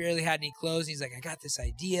like barely had any clothes. And he's like, I got this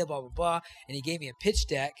idea, blah blah blah, and he gave me a pitch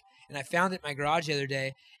deck. And I found it in my garage the other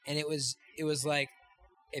day, and it was like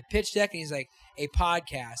a pitch deck, and he's like, a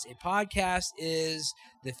podcast. A podcast is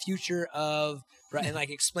the future of, and like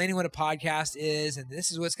explaining what a podcast is, and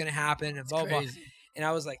this is what's going to happen, and blah, blah. And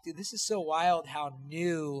I was like, dude, this is so wild how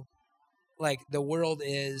new, like, the world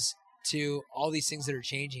is to all these things that are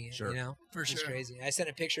changing it, you know? For sure. It's crazy. I sent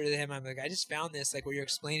a picture to him. I'm like, I just found this, like, where you're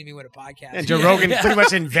explaining to me what a podcast is. And Joe Rogan pretty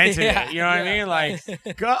much invented it. You know what I mean? Like,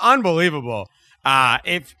 unbelievable.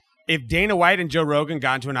 If Dana White and Joe Rogan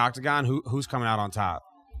got into an octagon, who's coming out on top?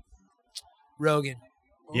 Rogan.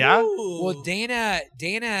 Yeah? Ooh. Well, Dana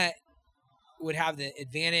would have the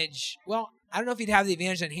advantage. Well, I don't know if he'd have the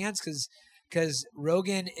advantage on hands because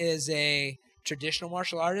Rogan is a traditional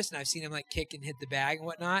martial artist, and I've seen him like kick and hit the bag and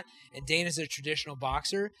whatnot. And Dana's a traditional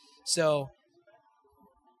boxer, so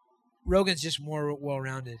Rogan's just more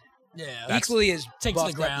well-rounded. Yeah, equally as takes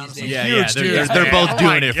buffed the ground. up these days. Yeah, they're both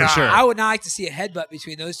doing it for sure. I would not like to see a headbutt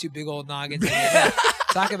between those two big old noggins.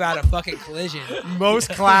 Talk about a fucking collision. Most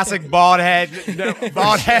classic bald head,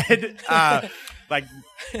 like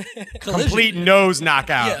complete nose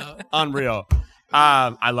knockout. Yeah. Unreal.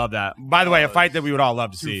 I love that. By the way, a fight that we would all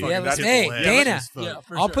love to see. Yeah, Dana,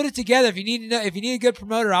 I'll put it together. If you need a good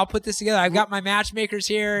promoter, I'll put this together. I've got my matchmakers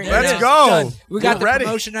here. Let's go. Done. We got the ready.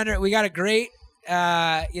 promotion under it. We got a great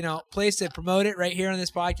place to promote it right here on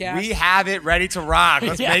this podcast. We have it ready to rock.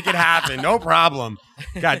 Let's make it happen. No problem.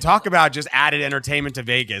 God, talk about just added entertainment to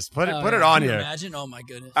Vegas. Put it on here. Imagine. Oh my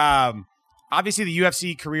goodness. Obviously the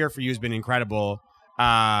UFC career for you has been incredible.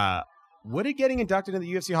 What did getting inducted into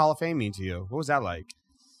the UFC Hall of Fame mean to you? What was that like?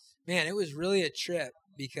 Man, it was really a trip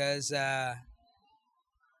because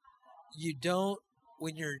you don't,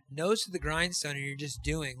 when you're nose to the grindstone and you're just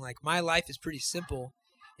doing, like, my life is pretty simple.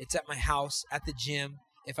 It's at my house, at the gym.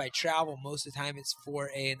 If I travel, most of the time it's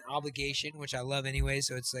for an obligation, which I love anyway.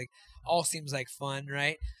 So it's like, all seems like fun,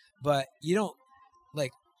 right? But you don't,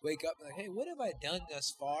 like, wake up and like, hey, what have I done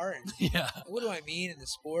thus far? And what do I mean in the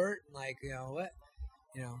sport? And like,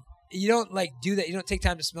 you don't like do that. You don't take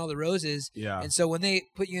time to smell the roses. Yeah. And so when they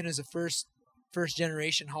put you in as a first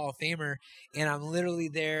generation Hall of Famer, and I'm literally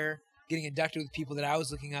there getting inducted with people that I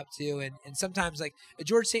was looking up to, and sometimes like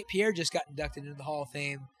George St. Pierre just got inducted into the Hall of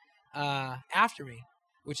Fame after me,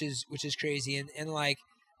 which is crazy. And like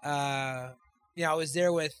I was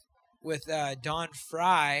there with Don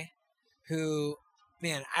Fry, who,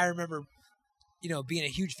 man, I remember being a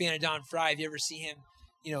huge fan of Don Fry. If you ever see him,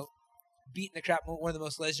 beating the crap, one of the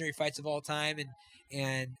most legendary fights of all time,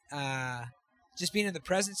 and just being in the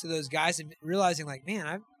presence of those guys and realizing, like,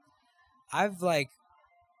 man, I've like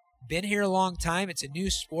been here a long time. It's a new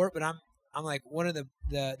sport, but I'm like one of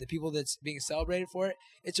the people that's being celebrated for it.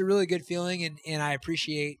 It's a really good feeling, and I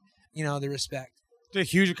appreciate the respect. It's a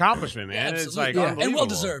huge accomplishment, man. Yeah, it's like and well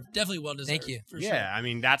deserved. Definitely well deserved. Thank you. For sure. Yeah, I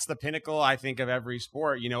mean, that's the pinnacle, I think, of every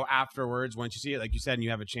sport. Afterwards, once you see it, like you said, and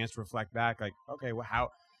you have a chance to reflect back, like, okay, well,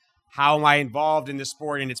 how am I involved in this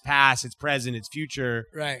sport in its past, its present, its future?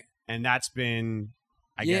 Right. And that's been,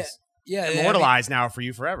 I guess, immortalized now for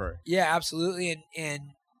you forever. Yeah, absolutely.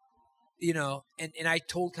 And I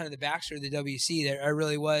told kind of the backstory of the WC that I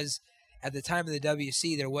really was, at the time of the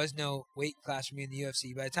WC, there was no weight class for me in the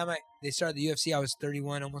UFC. By the time they started the UFC, I was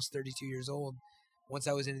 31, almost 32 years old once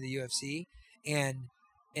I was into the UFC. And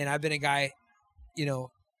I've been a guy,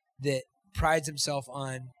 that prides himself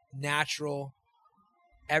on natural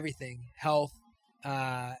everything, health,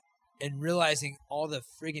 and realizing all the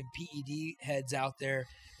friggin' PED heads out there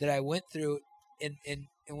that I went through and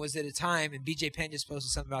was at a time, and BJ Penn just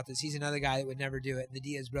posted something about this. He's another guy that would never do it, and the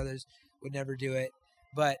Diaz brothers would never do it.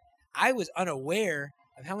 But I was unaware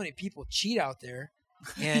of how many people cheat out there.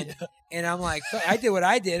 And and I'm like, I did what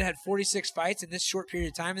I did, had 46 fights in this short period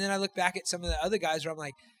of time. And then I look back at some of the other guys where I'm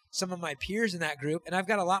like, some of my peers in that group, and I've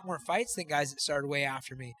got a lot more fights than guys that started way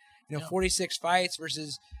after me. 46 fights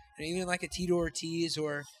versus even like a Tito Ortiz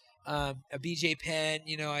or a BJ Penn.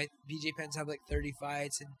 BJ Penn's had like 30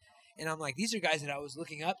 fights, and I'm like, these are guys that I was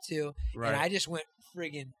looking up to, and I just went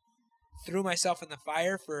friggin' threw myself in the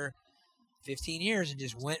fire for 15 years and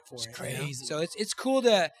just went for it. Crazy. So it's cool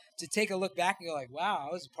to take a look back and go like, wow,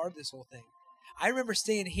 I was a part of this whole thing. I remember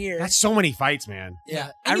staying here. That's so many fights, man.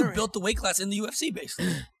 Yeah, and you built the weight class in the UFC,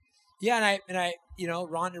 basically. Yeah, and I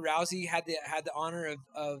Ronda Rousey had the honor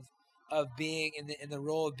of being in the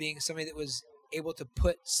role of being somebody that was able to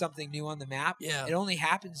put something new on the map. Yeah, it only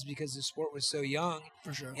happens because the sport was so young.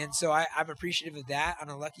 For sure. And so I'm appreciative of that on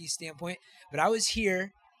a lucky standpoint. But I was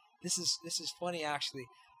here. This is funny, actually.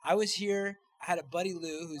 I was here. I had a buddy,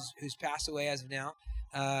 Lou, who's passed away as of now.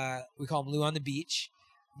 We call him Lou on the Beach.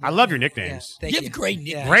 I love your nicknames. Yeah, you have great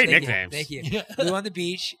nicknames. Yeah, great nicknames. Thank you. Lou on the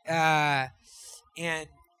Beach. And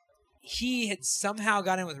he had somehow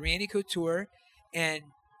got in with Randy Couture, and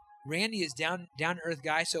Randy is down to earth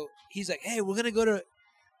guy, so he's like, hey, we're gonna go to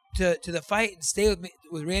the fight and stay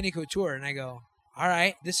with Randy Couture, and I go, all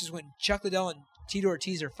right. This is when Chuck Liddell and Tito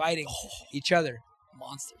Ortiz are fighting each other,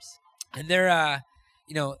 monsters, and they're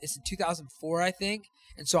it's in 2004, I think,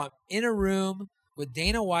 and so I'm in a room with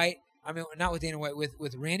Dana White. I mean, not with Dana White,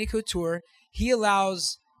 with Randy Couture. He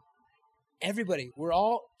allows everybody. We're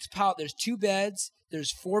all piled. There's 2 beds.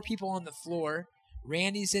 There's 4 people on the floor.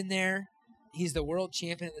 Randy's in there. He's the world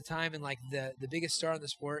champion at the time and like the biggest star in the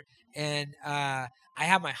sport. And I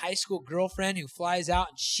have my high school girlfriend who flies out,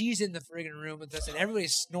 and she's in the friggin' room with us, and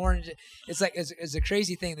everybody's snoring. It's like it's a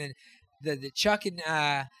crazy thing. Then the Chuck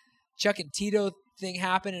and Tito thing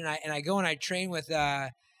happened, and I go and I train with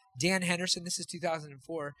Dan Henderson. This is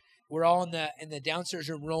 2004. We're all in the downstairs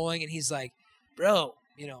room rolling, and he's like, "Bro,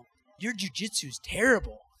 your jiu-jitsu's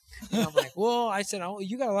terrible." And I'm like, well, I said, oh,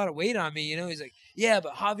 you got a lot of weight on me, He's like, yeah,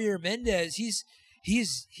 but Javier Mendez, he's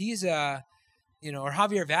or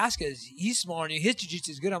Javier Vasquez, he's smaller than you. His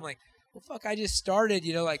jiu-jitsu is good. I'm like, well, fuck, I just started,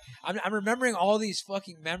 like I'm remembering all these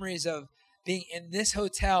fucking memories of being in this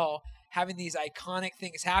hotel, having these iconic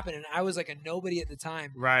things happen, and I was like a nobody at the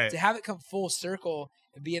time. Right. To have it come full circle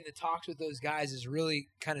and be in the talks with those guys is really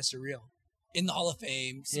kind of surreal. In the Hall of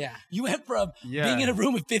Fame. So yeah. You went from being in a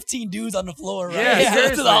room with 15 dudes on the floor, right? Yeah,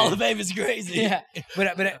 to the Hall of Fame is crazy. Yeah.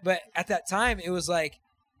 But at that time, it was like...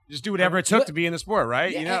 Just do whatever it took to be in the sport,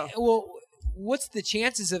 right? Yeah, well, what's the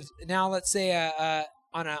chances of now, let's say,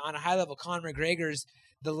 on a high level, Conor McGregor's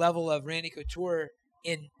the level of Randy Couture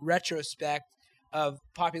in retrospect of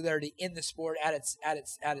popularity in the sport at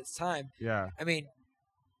its time? Yeah. I mean,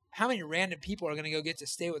 how many random people are going to go get to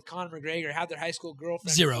stay with Conor McGregor, have their high school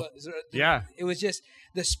girlfriend? Zero. Yeah. It was just,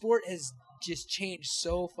 the sport has just changed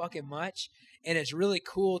so fucking much, and it's really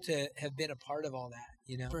cool to have been a part of all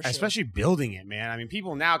that, For sure. Especially building it, man. I mean,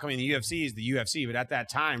 people now coming to the UFC is the UFC, but at that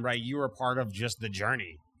time, right, you were part of just the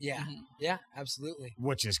journey. Yeah. Mm-hmm. Yeah, absolutely.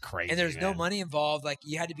 Which is crazy. And there's no man. money involved. Like,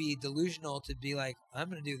 you had to be delusional to be like, I'm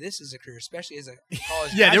going to do this as a career, especially as a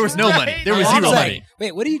college Yeah, there was no graduate. money. There was I zero like, money.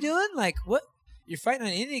 wait, what are you doing? Like, what? You're fighting on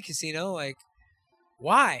an Indian casino? Like,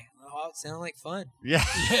 why? Oh, it sounded like fun. Yeah.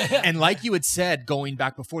 And like you had said, going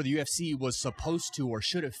back before, the UFC was supposed to or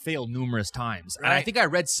should have failed numerous times. Right. And I think I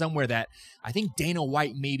read somewhere that I think Dana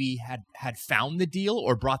White maybe had found the deal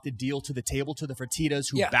or brought the deal to the table to the Fertittas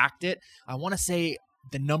who backed it. I want to say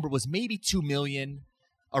the number was maybe $2 million,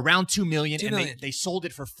 around $2 million, and they sold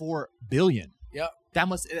it for $4 billion. Yep.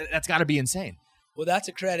 That's got to be insane. Well, that's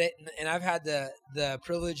a credit, and I've had the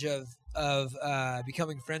privilege of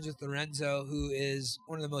becoming friends with Lorenzo, who is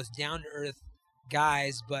one of the most down-to-earth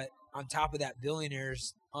guys, but on top of that,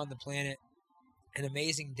 billionaires on the planet, an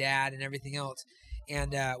amazing dad and everything else.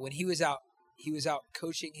 And when he was out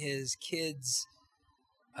coaching his kids'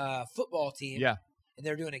 football team. Yeah. And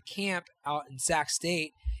they were doing a camp out in Sac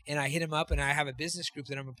State, and I hit him up, and I have a business group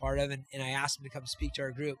that I'm a part of, and I asked him to come speak to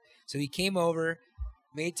our group. So he came over,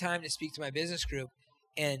 made time to speak to my business group,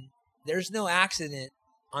 and there's no accident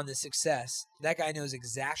on the success. That guy knows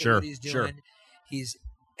exactly what he's doing. Sure. He's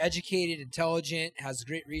educated, intelligent, has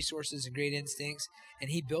great resources and great instincts, and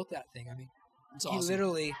he built that thing. I mean, it's he awesome.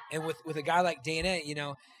 literally, and with a guy like Dana,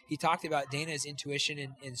 he talked about Dana's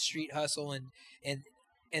intuition and street hustle and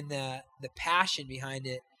the passion behind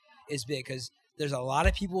it is big, because there's a lot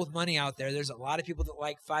of people with money out there. There's a lot of people that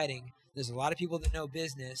like fighting. There's a lot of people that know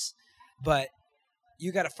business, but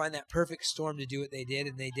you got to find that perfect storm to do what they did,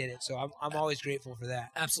 and they did it. So I'm always grateful for that.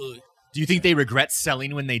 Absolutely. Do you think they regret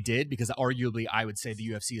selling when they did? Because arguably, I would say the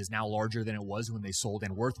UFC is now larger than it was when they sold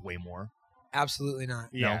and worth way more. Absolutely not.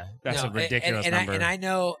 Yeah, that's a ridiculous number. I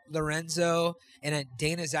know Lorenzo, and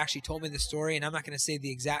Dana's actually told me the story, and I'm not going to say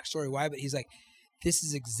the exact story why, but he's like, this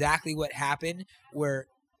is exactly what happened, where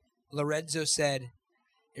Lorenzo said,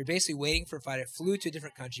 you're basically waiting for a fighter. Flew to a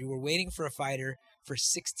different country. We're waiting for a fighter for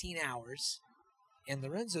 16 hours. And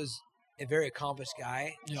Lorenzo's a very accomplished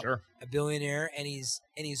guy, Sure, a billionaire, and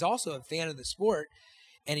he's also a fan of the sport.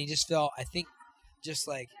 And he just felt, I think, just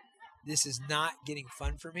like, this is not being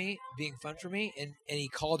fun for me. And he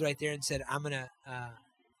called right there and said, I'm going to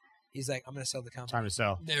sell the company. time to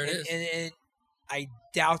sell. There it is. And I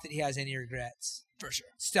doubt that he has any regrets. For sure.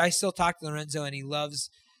 I still talk to Lorenzo, and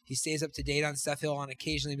he stays up to date on stuff. He'll on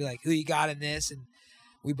occasionally be like, who you got in this? And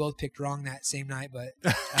we both picked wrong that same night, but,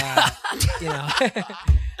 I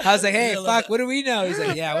was like, hey, fuck, what do we know? He's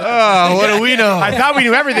like, yeah. What do we know? I thought we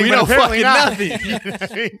knew everything, but know apparently fucking not.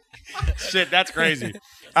 nothing. Shit, that's crazy.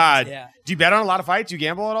 Yeah. Do you bet on a lot of fights? Do you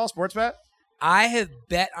gamble at all? Sports bet? I have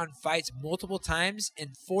bet on fights multiple times,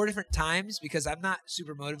 and 4 different times, because I'm not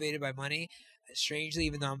super motivated by money. Strangely,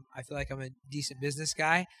 even though I feel like I'm a decent business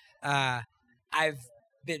guy, I've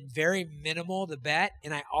been very minimal to bet,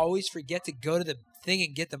 and I always forget to go to the thing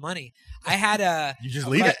and get the money. I had a you just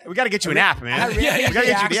leave it. We got to get you an app, man. we got to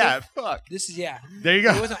get you the app. Fuck. This is There you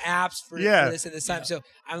go. There wasn't apps for this at this time. So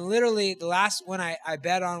I'm literally the last one I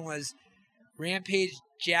bet on was Rampage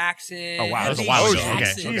Jackson. Oh wow, that was a While while ago. ago.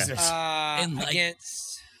 Okay. Jesus.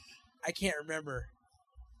 Against I can't remember.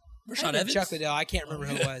 Rashad Evans. Chuck Liddell. I can't remember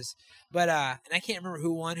who it was, but and I can't remember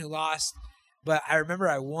who won, who lost. But I remember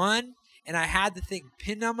I won, and I had the thing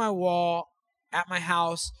pinned on my wall at my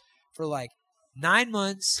house for like 9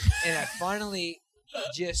 months, and I finally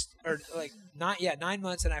 9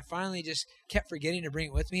 months, and I finally just kept forgetting to bring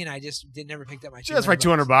it with me, and I just never picked up my. Just like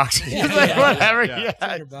 $200. Whatever. Yeah.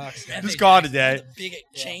 $200. Just call it a day. Big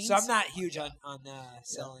chains. So I'm not huge on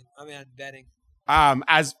selling. I mean, on betting.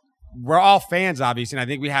 As we're all fans, obviously, and I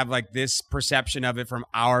think we have like this perception of it from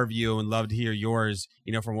our view, and love to hear yours.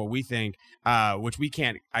 From what we think, which we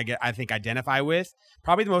can't, I think, identify with.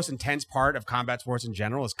 Probably the most intense part of combat sports in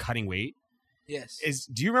general is cutting weight. Yes.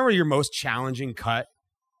 Do you remember your most challenging cut?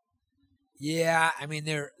 Yeah, I mean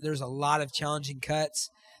there's a lot of challenging cuts.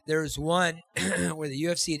 There was one where the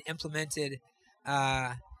UFC had implemented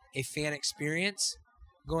a fan experience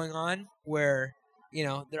going on, where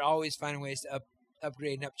they're always finding ways to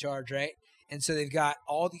upgrade and upcharge, right? And so they've got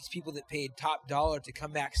all these people that paid top dollar to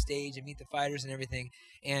come backstage and meet the fighters and everything.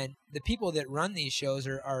 And the people that run these shows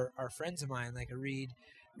are friends of mine, like a Reed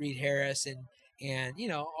Harris and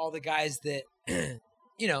all the guys that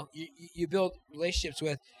you build relationships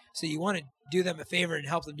with. So you want to do them a favor and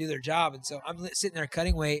help them do their job. And so I'm sitting there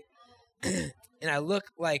cutting weight, and I look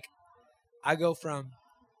like I go from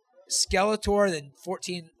Skeletor, then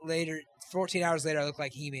 14 hours later I look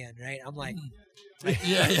like He-Man, right? I'm like,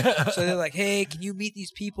 yeah. So they're like, hey, can you meet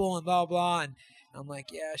these people and blah, blah. And I'm like,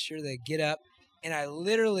 yeah, sure. They get up, and I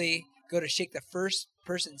literally go to shake the first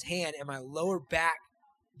person's hand, and my lower back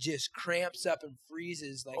just cramps up and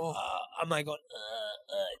freezes. Like, I'm like going,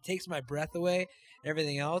 it takes my breath away and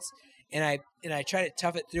everything else. And I try to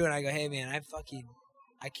tough it through, and I go, hey, man, I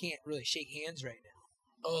can't really shake hands right now.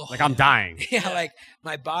 Oh, like I'm dying. Yeah, like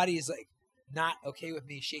my body is like not okay with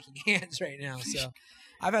me shaking hands right now. So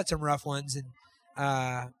I've had some rough ones, and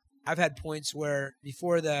I've had points where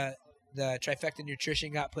before the Trifecta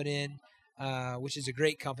Nutrition got put in, which is a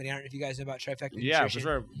great company. I don't know if you guys know about Trifecta Nutrition. Yeah, for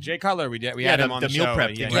sure. Jay Cutler, we had him on the meal show.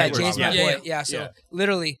 prep Yeah, thing, Yeah, right? Jay's my Yeah. boy. Yeah, so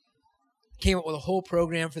literally came up with a whole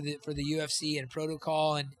program for the UFC and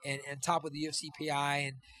protocol and top with the UFC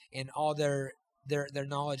PI and all their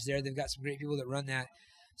knowledge there. They've got some great people that run that.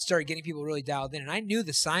 Started getting people really dialed in, and I knew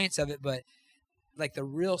the science of it, but like the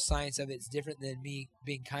real science of it's different than me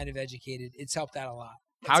being kind of educated. It's helped out a lot.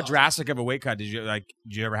 How drastic of a weight cut did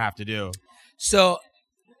you ever have to do? So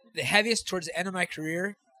the heaviest towards the end of my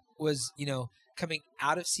career was, coming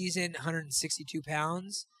out of season, 162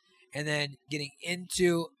 pounds, and then getting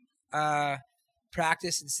into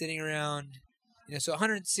practice and sitting around, so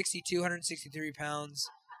 162, 163 pounds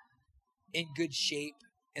in good shape,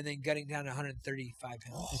 and then gutting down to 135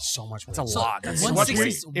 pounds. It's so much weight. So That's a lot. That's one what sixty-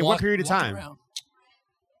 period, in what period of time? around.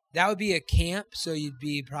 That would be a camp, so you'd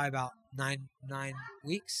be probably about nine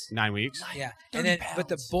weeks. 9 weeks. Yeah, 30 and then but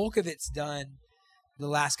the pounds. bulk of it's done the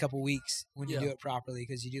last couple weeks when you Yeah. do it properly,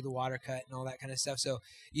 because you do the water cut and all that kind of stuff. So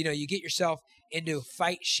you get yourself into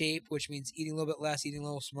fight shape, which means eating a little bit less, eating a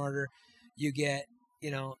little smarter. You get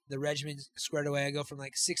the regimen squared away. I go from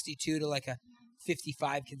like 62 to like a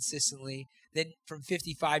 55 consistently. Then from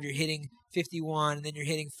 55 you're hitting 51, and then you're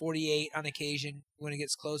hitting 48 on occasion when it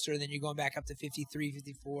gets closer, and then you're going back up to 53,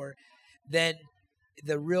 54. Then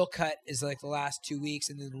the real cut is like the last 2 weeks,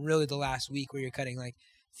 and then really the last week where you're cutting like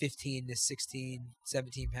 15 to 16,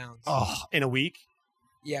 17 pounds. Oh, in a week?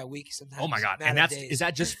 Yeah, a week sometimes. Oh my god! Matter And of is days.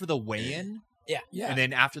 that just for the weigh-in? Yeah. And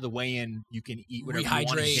then after the weigh-in, you can eat whatever you want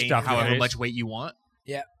to Rehydrate. gain Stuff however it is. much weight you want.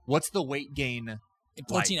 Yeah. What's the weight gain? In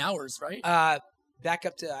 14 hours, right? Back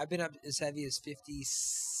up to, I've been up as heavy as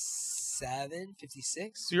 57,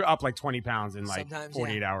 56. So you're up like 20 pounds in like Sometimes,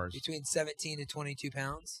 48 hours. Between 17 and 22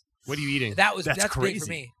 pounds. What are you eating? That's crazy. big for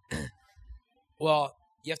me. Well,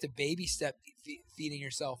 you have to baby step feeding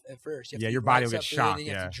yourself at first. You have to your eat body will lots get of food, shocked. Then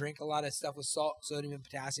you have Yeah. to drink a lot of stuff with salt, sodium, and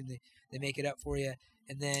potassium. They make it up for you.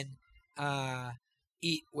 And then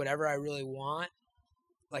eat whatever I really want,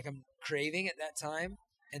 like I'm craving at that time.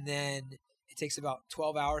 And then it takes about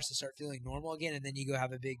 12 hours to start feeling normal again. And then you go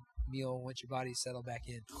have a big meal once your body's settled back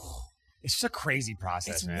in. It's just a crazy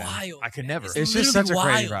process, It's man. wild. I could man. never. It's just such a literally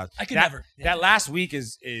crazy wild. process. I could That- never. That last week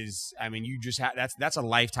is I mean, you just have that's a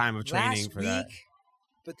lifetime of training Last for that. week,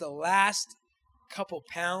 but the last couple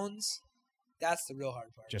pounds, that's the real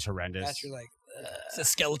hard part. Just horrendous. That's your like, It's a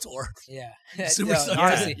Skeletor. Yeah. Super sucker.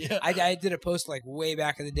 Honestly, Yeah. I did a post like way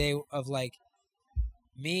back in the day of like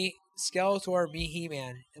me Skeletor, me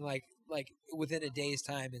He-Man, and like within a day's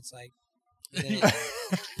time, it's like. Yeah.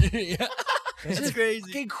 It's crazy.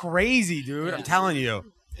 Fucking crazy, dude. Yeah. I'm telling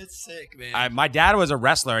you. It's sick, man. My dad was a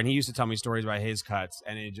wrestler, and he used to tell me stories about his cuts,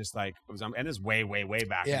 and it just like it was. And this way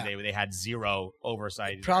back in the day where they had zero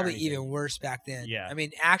oversight. Probably even worse back then. Yeah. I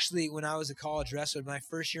mean, actually, when I was a college wrestler, my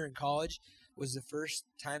first year in college was the first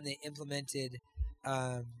time they implemented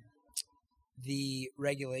the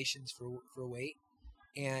regulations for weight,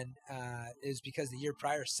 and it was because the year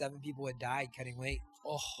prior 7 people had died cutting weight.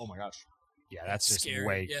 Oh my gosh. Yeah, that's just scary.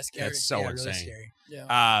 way. Yeah, scary. That's so insane. Really scary.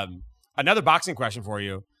 Yeah. Another boxing question for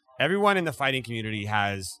you. Everyone in the fighting community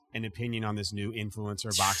has an opinion on this new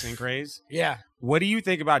influencer boxing craze. Yeah. What do you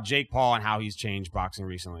think about Jake Paul and how he's changed boxing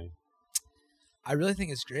recently? I really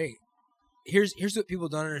think it's great. Here's what people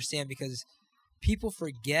don't understand, because people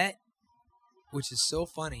forget, which is so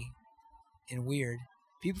funny and weird.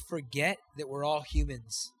 People forget that we're all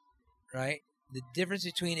humans, right? The difference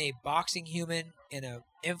between a boxing human and an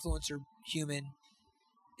influencer human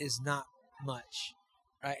is not much,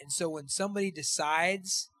 right? And so when somebody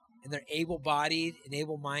decides and they're able-bodied and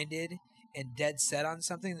able-minded and dead set on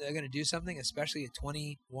something, that they're going to do something, especially a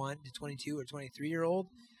 21 to 22 or 23-year-old,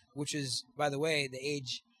 which is, by the way, the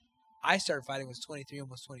age I started fighting was 23,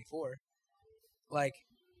 almost 24. Like,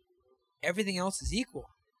 everything else is equal.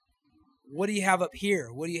 What do you have up here?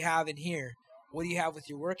 What do you have in here? What do you have with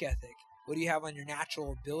your work ethic? What do you have on your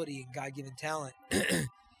natural ability and God-given talent?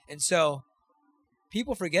 And so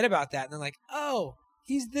people forget about that. And they're like, oh,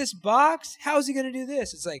 he's this box? How's he going to do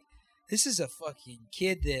this? It's like, this is a fucking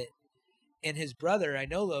kid that, and his brother, I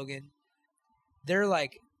know Logan, they're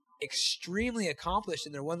like extremely accomplished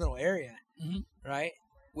in their one little area, right?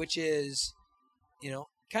 Which is,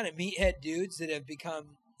 kind of meathead dudes that have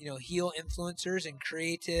become, heel influencers and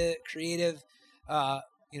creative,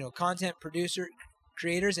 content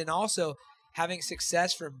creators, and also having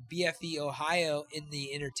success from BFE Ohio in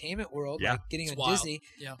the entertainment world, like getting on wild. Disney.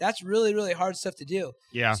 Yeah. That's really, really hard stuff to do.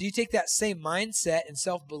 Yeah. So you take that same mindset and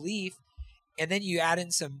self-belief, and then you add in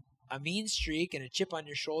a mean streak and a chip on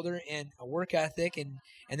your shoulder and a work ethic and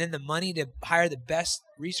then the money to hire the best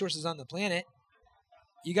resources on the planet,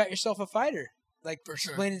 you got yourself a fighter. Like, for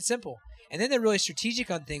sure. Plain and simple. And then they're really strategic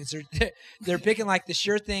on things. They're picking like the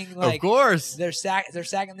sure thing. Like, of course. They're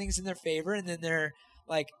sacking things in their favor, and then they're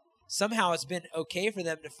like, somehow it's been okay for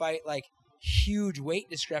them to fight like huge weight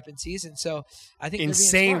discrepancies. And so I think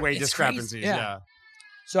insane weight it's discrepancies. Crazy. Yeah.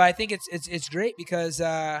 So I think it's great because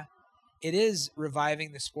it is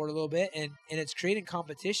reviving the sport a little bit, and it's creating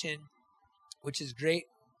competition, which is great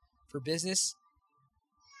for business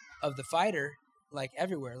of the fighter. Like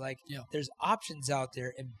everywhere, there's options out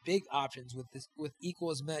there, and big options with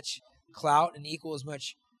equal as much clout and equal as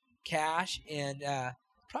much cash, and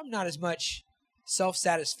probably not as much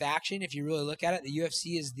self-satisfaction if you really look at it. The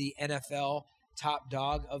UFC is the NFL top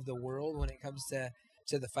dog of the world when it comes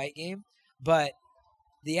to the fight game, but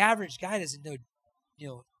the average guy doesn't know,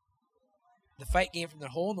 the fight game from the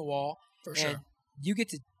hole in the wall. For sure. And you get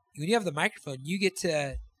to, when you have the microphone, you get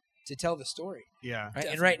to tell the story. Yeah. Right?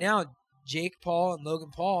 And right now, Jake Paul and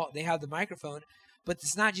Logan Paul, they have the microphone, but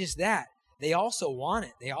it's not just that. They also want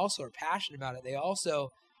it. They also are passionate about it. They also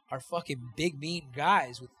are fucking big, mean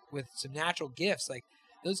guys with some natural gifts. Like,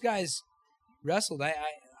 those guys wrestled.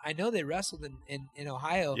 I know they wrestled in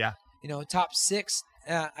Ohio. Yeah. Top 6.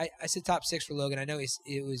 I said top 6 for Logan. I know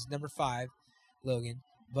it was number 5, Logan.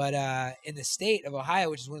 But in the state of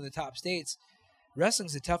Ohio, which is one of the top states,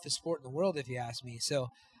 wrestling's the toughest sport in the world, if you ask me. So,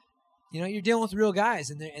 you're dealing with real guys,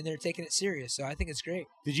 and they're taking it serious. So I think it's great.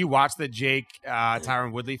 Did you watch the Jake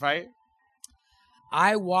Tyron Woodley fight?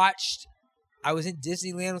 I was in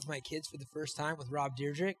Disneyland with my kids for the first time with Rob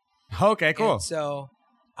Deirdrick. Okay, cool. And so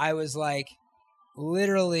I was like,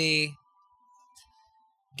 literally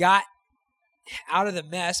got out of the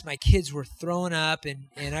mess. My kids were throwing up and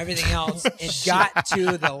everything else, and got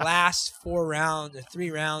to the last 3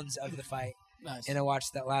 rounds of the fight. Nice. And I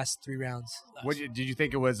watched that last 3 rounds. What did you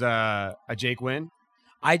think it was a Jake win?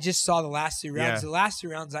 I just saw the last 3 rounds. Yeah. The last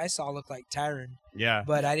 3 rounds I saw looked like Tyron. Yeah.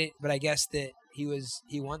 But I didn't. But I guess that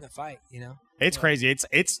he won the fight. It's crazy.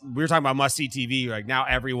 It's we were talking about must see TV. Like, now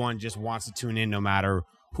everyone just wants to tune in, no matter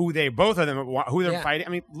who they're fighting. I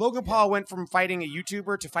mean, Logan Paul went from fighting a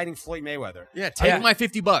YouTuber to fighting Floyd Mayweather. Yeah, take my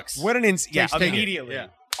 $50. What an immediately. Yeah.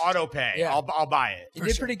 Auto pay. Yeah. I'll buy it. He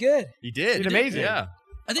did pretty good. He did. Did amazing. Yeah.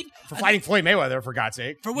 I think for fighting Floyd Mayweather, for God's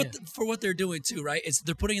sake. For what they're doing too, right? It's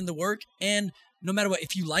they're putting in the work, and no matter what,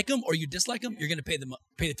 if you like them or you dislike them, you're going to pay the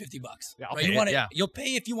 $50. Yeah, right? You'll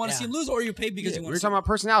pay if you want to see them lose, or you pay because you want to. We're talking about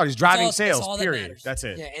personalities, driving sales. Period. That's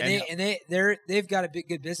it. Yeah, and they've got a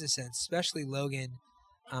good business sense, especially Logan.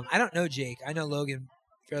 I don't know Jake. I know Logan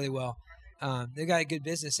fairly well. They've got a good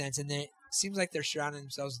business sense, and it seems like they're surrounding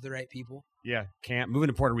themselves with the right people. Yeah, moving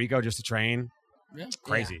to Puerto Rico just to train. Yeah.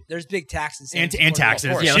 Crazy. Yeah. There's big taxes and taxes.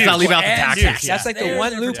 Yeah, let's not leave out the taxes. That's like the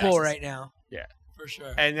one loophole right now. Yeah, for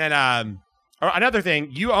sure. And then another thing,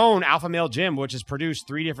 you own Alpha Male Gym, which has produced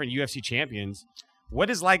 3 different UFC champions. What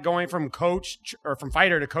is like going from coach or from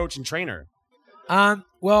fighter to coach and trainer?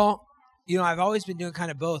 Well, I've always been doing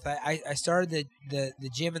kind of both. I started the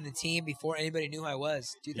gym and the team before anybody knew who I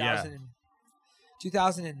was.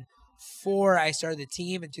 2004, I started the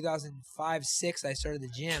team. In 2005-06, I started the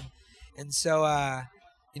gym. And so, I've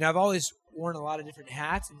always worn a lot of different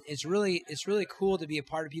hats, and it's really cool to be a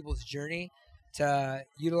part of people's journey, to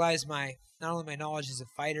utilize not only my knowledge as a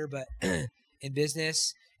fighter, but in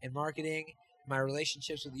business and marketing, my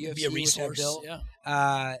relationships with the UFC, be a resource, which I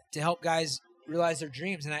built, to help guys realize their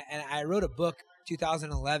dreams. And I wrote a book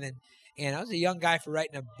 2011, and I was a young guy for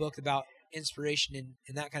writing a book about inspiration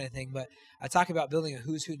and that kind of thing. But I talk about building a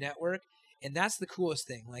who's who network, and that's the coolest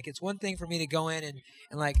thing. Like, it's one thing for me to go in and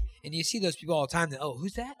you see those people all the time that,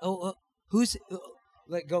 who's that? Who's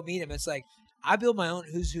go meet him. It's like, I build my own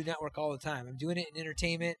who's who network all the time. I'm doing it in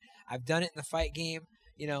entertainment. I've done it in the fight game.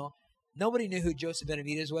 Nobody knew who Joseph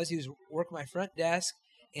Benavidez was. He was working my front desk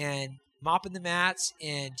and mopping the mats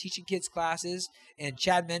and teaching kids classes. And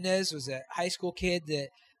Chad Mendez was a high school kid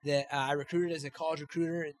that I recruited as a college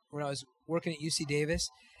recruiter when I was working at UC Davis.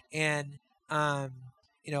 And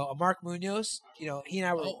Mark Munoz, he and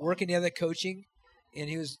I were working together coaching, and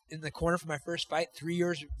he was in the corner for my first fight 3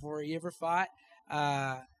 years before he ever fought.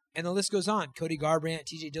 And the list goes on. Cody Garbrandt,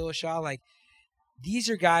 TJ Dillashaw, like, these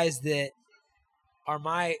are guys that are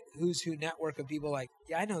my who's who network of people. Like,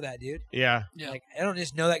 yeah, I know that dude. Yeah. Like, I don't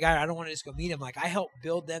just know that guy. I don't want to just go meet him. Like, I helped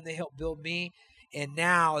build them. They helped build me. And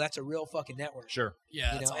now that's a real fucking network. Sure.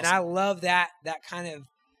 Yeah. That's awesome. And I love that kind of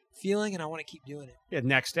feeling, and I want to keep doing it. Yeah,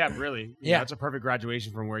 next step, really. Yeah. That's a perfect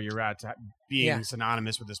graduation from where you're at to being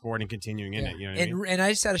synonymous with the sport and continuing in it. You know what I mean? And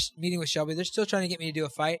I just had a meeting with Shelby. They're still trying to get me to do a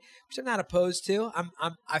fight, which I'm not opposed to.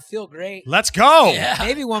 I feel great. Let's go. Yeah.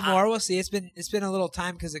 Maybe one more. We'll see. It's been a little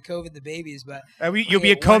time because of COVID and the babies, but you'll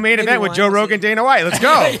be a co-main event with Joe Rogan, Dana White. Let's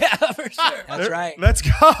go. Yeah, for sure. That's right. Let's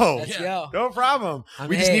go. Let's go. No problem.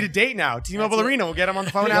 We just need a date now. T-Mobile Arena. We'll get him on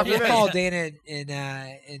the phone after We'll this. call Dana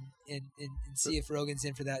and see if Rogan's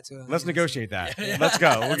in for that too. Let's negotiate that. Let's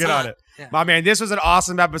go. We'll get on it. Yeah. My man, this was an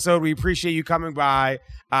awesome episode. We appreciate you coming by.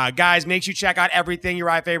 Guys, make sure you check out everything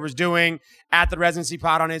URIJAH FABER's doing at the Residency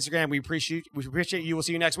Pod on Instagram. We appreciate you. We'll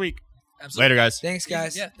see you next week. Absolutely. Later, guys. Thanks,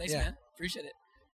 guys. Yeah, thanks, man. Appreciate it.